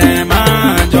bẹ̀rẹ̀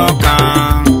máa jọka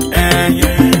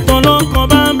ẹyẹ. Tolóko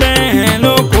bá ń bẹ̀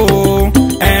lóko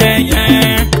ẹyẹ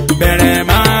bẹ̀rẹ̀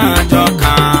máa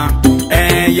jọka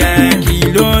ẹyẹ. Kí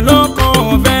ló lóko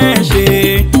fẹ́ ṣe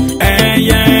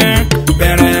ẹyẹ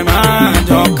bẹ̀rẹ̀ máa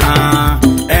jọka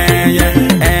ẹyẹ.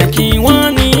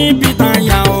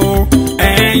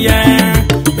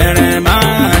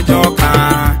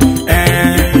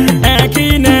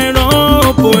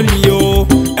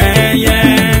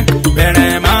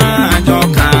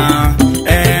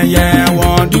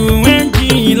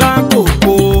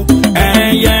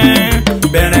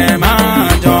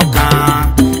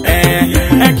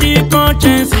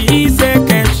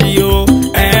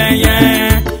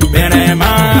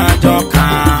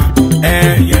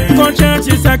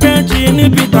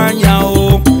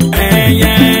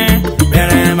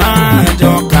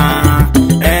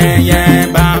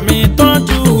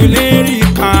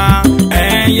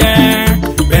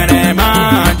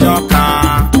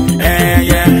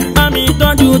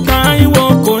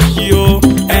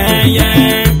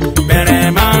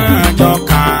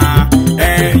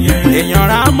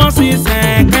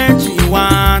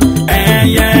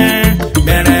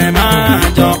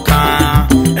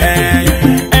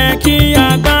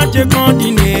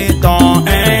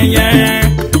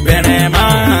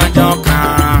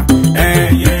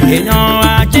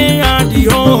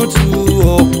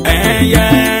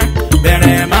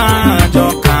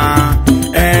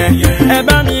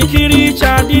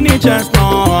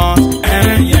 chestnut,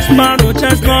 sparrow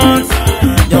chestnut,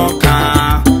 jọ̀ka,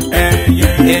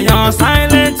 èèyàn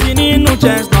silent nínú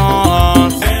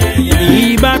chestnut,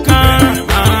 ìbáka,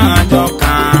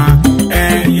 jọ̀ka,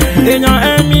 èèyàn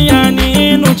ẹ̀míyà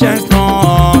nínú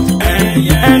chestnut,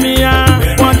 ẹ̀míyà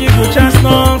wọ́n dìbò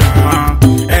chestnut,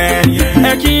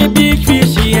 ẹ̀kí big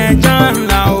fish ẹja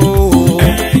ńlá o,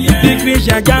 big fish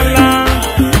ẹja ńlá.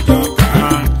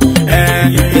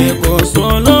 Èkó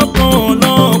sólókò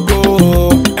lóko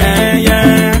ẹyẹ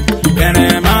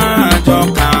bẹ̀rẹ̀ máa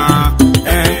jọ̀ka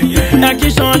ẹ̀kí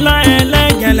sọlá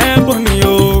ẹlẹ́gẹ̀lẹ́ bomi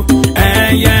o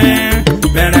ẹyẹ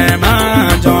bẹ̀rẹ̀ máa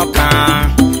jọ̀ka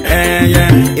ẹyẹ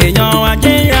èèyàn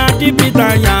ajéyà di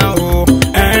Pitaya o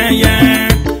ẹyẹ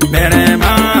bẹ̀rẹ̀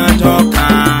máa jọ̀ka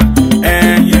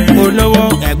ẹyẹ olówó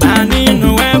Ẹ̀gbá nínú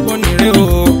ẹ̀bùn nìrè o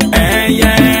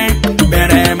ẹyẹ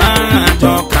bẹ̀rẹ̀ máa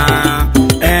jọ̀ka.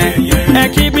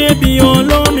 Ẹ̀kí bébí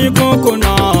olómi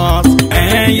coconut,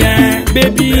 ẹ̀yẹ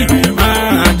bébí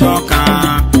máa jọ̀ka,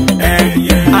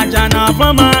 ẹ̀yẹ àjànà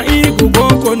fọ́mà igù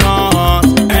coconut,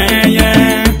 ẹ̀yẹ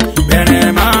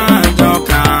bẹ̀rẹ̀ máa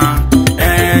jọ̀ka,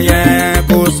 ẹ̀yẹ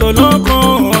kò sólókò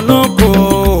olóko,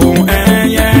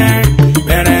 ẹ̀yẹ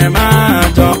bẹ̀rẹ̀ máa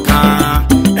jọ̀ka,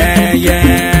 ẹ̀yẹ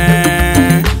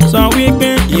sọ wípé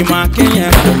ìmọ̀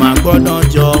akéyẹn kò má gbọ́dọ̀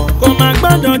jọ, kò má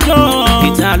gbọ́dọ̀ jọ.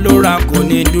 Ìta lóra kò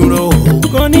ní dúró,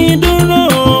 kò ní dúró.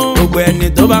 Gbogbo ẹni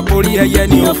tó bá forí ẹyẹ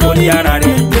ni ó forí ara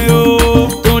rẹ̀ gbé o.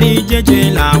 Torí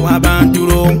jẹ́jẹ́ làwa bá ń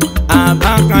dúró.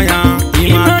 Àbákàyà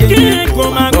ìmàkéyè kò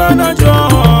má gbọ́dọ̀ jọ.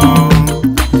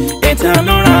 Ìta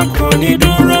lóra kò ní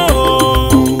dúró.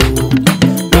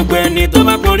 Gbogbo ẹni tó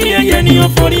bá forí ẹyẹ ni ó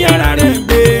forí ara rẹ̀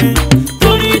gbé.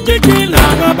 Torí jẹ́jẹ́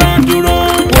làwa bá ń dúró.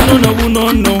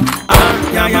 Wúnónó,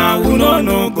 ayaya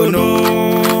wúnónó kònó.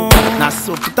 Na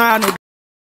so Pitaya no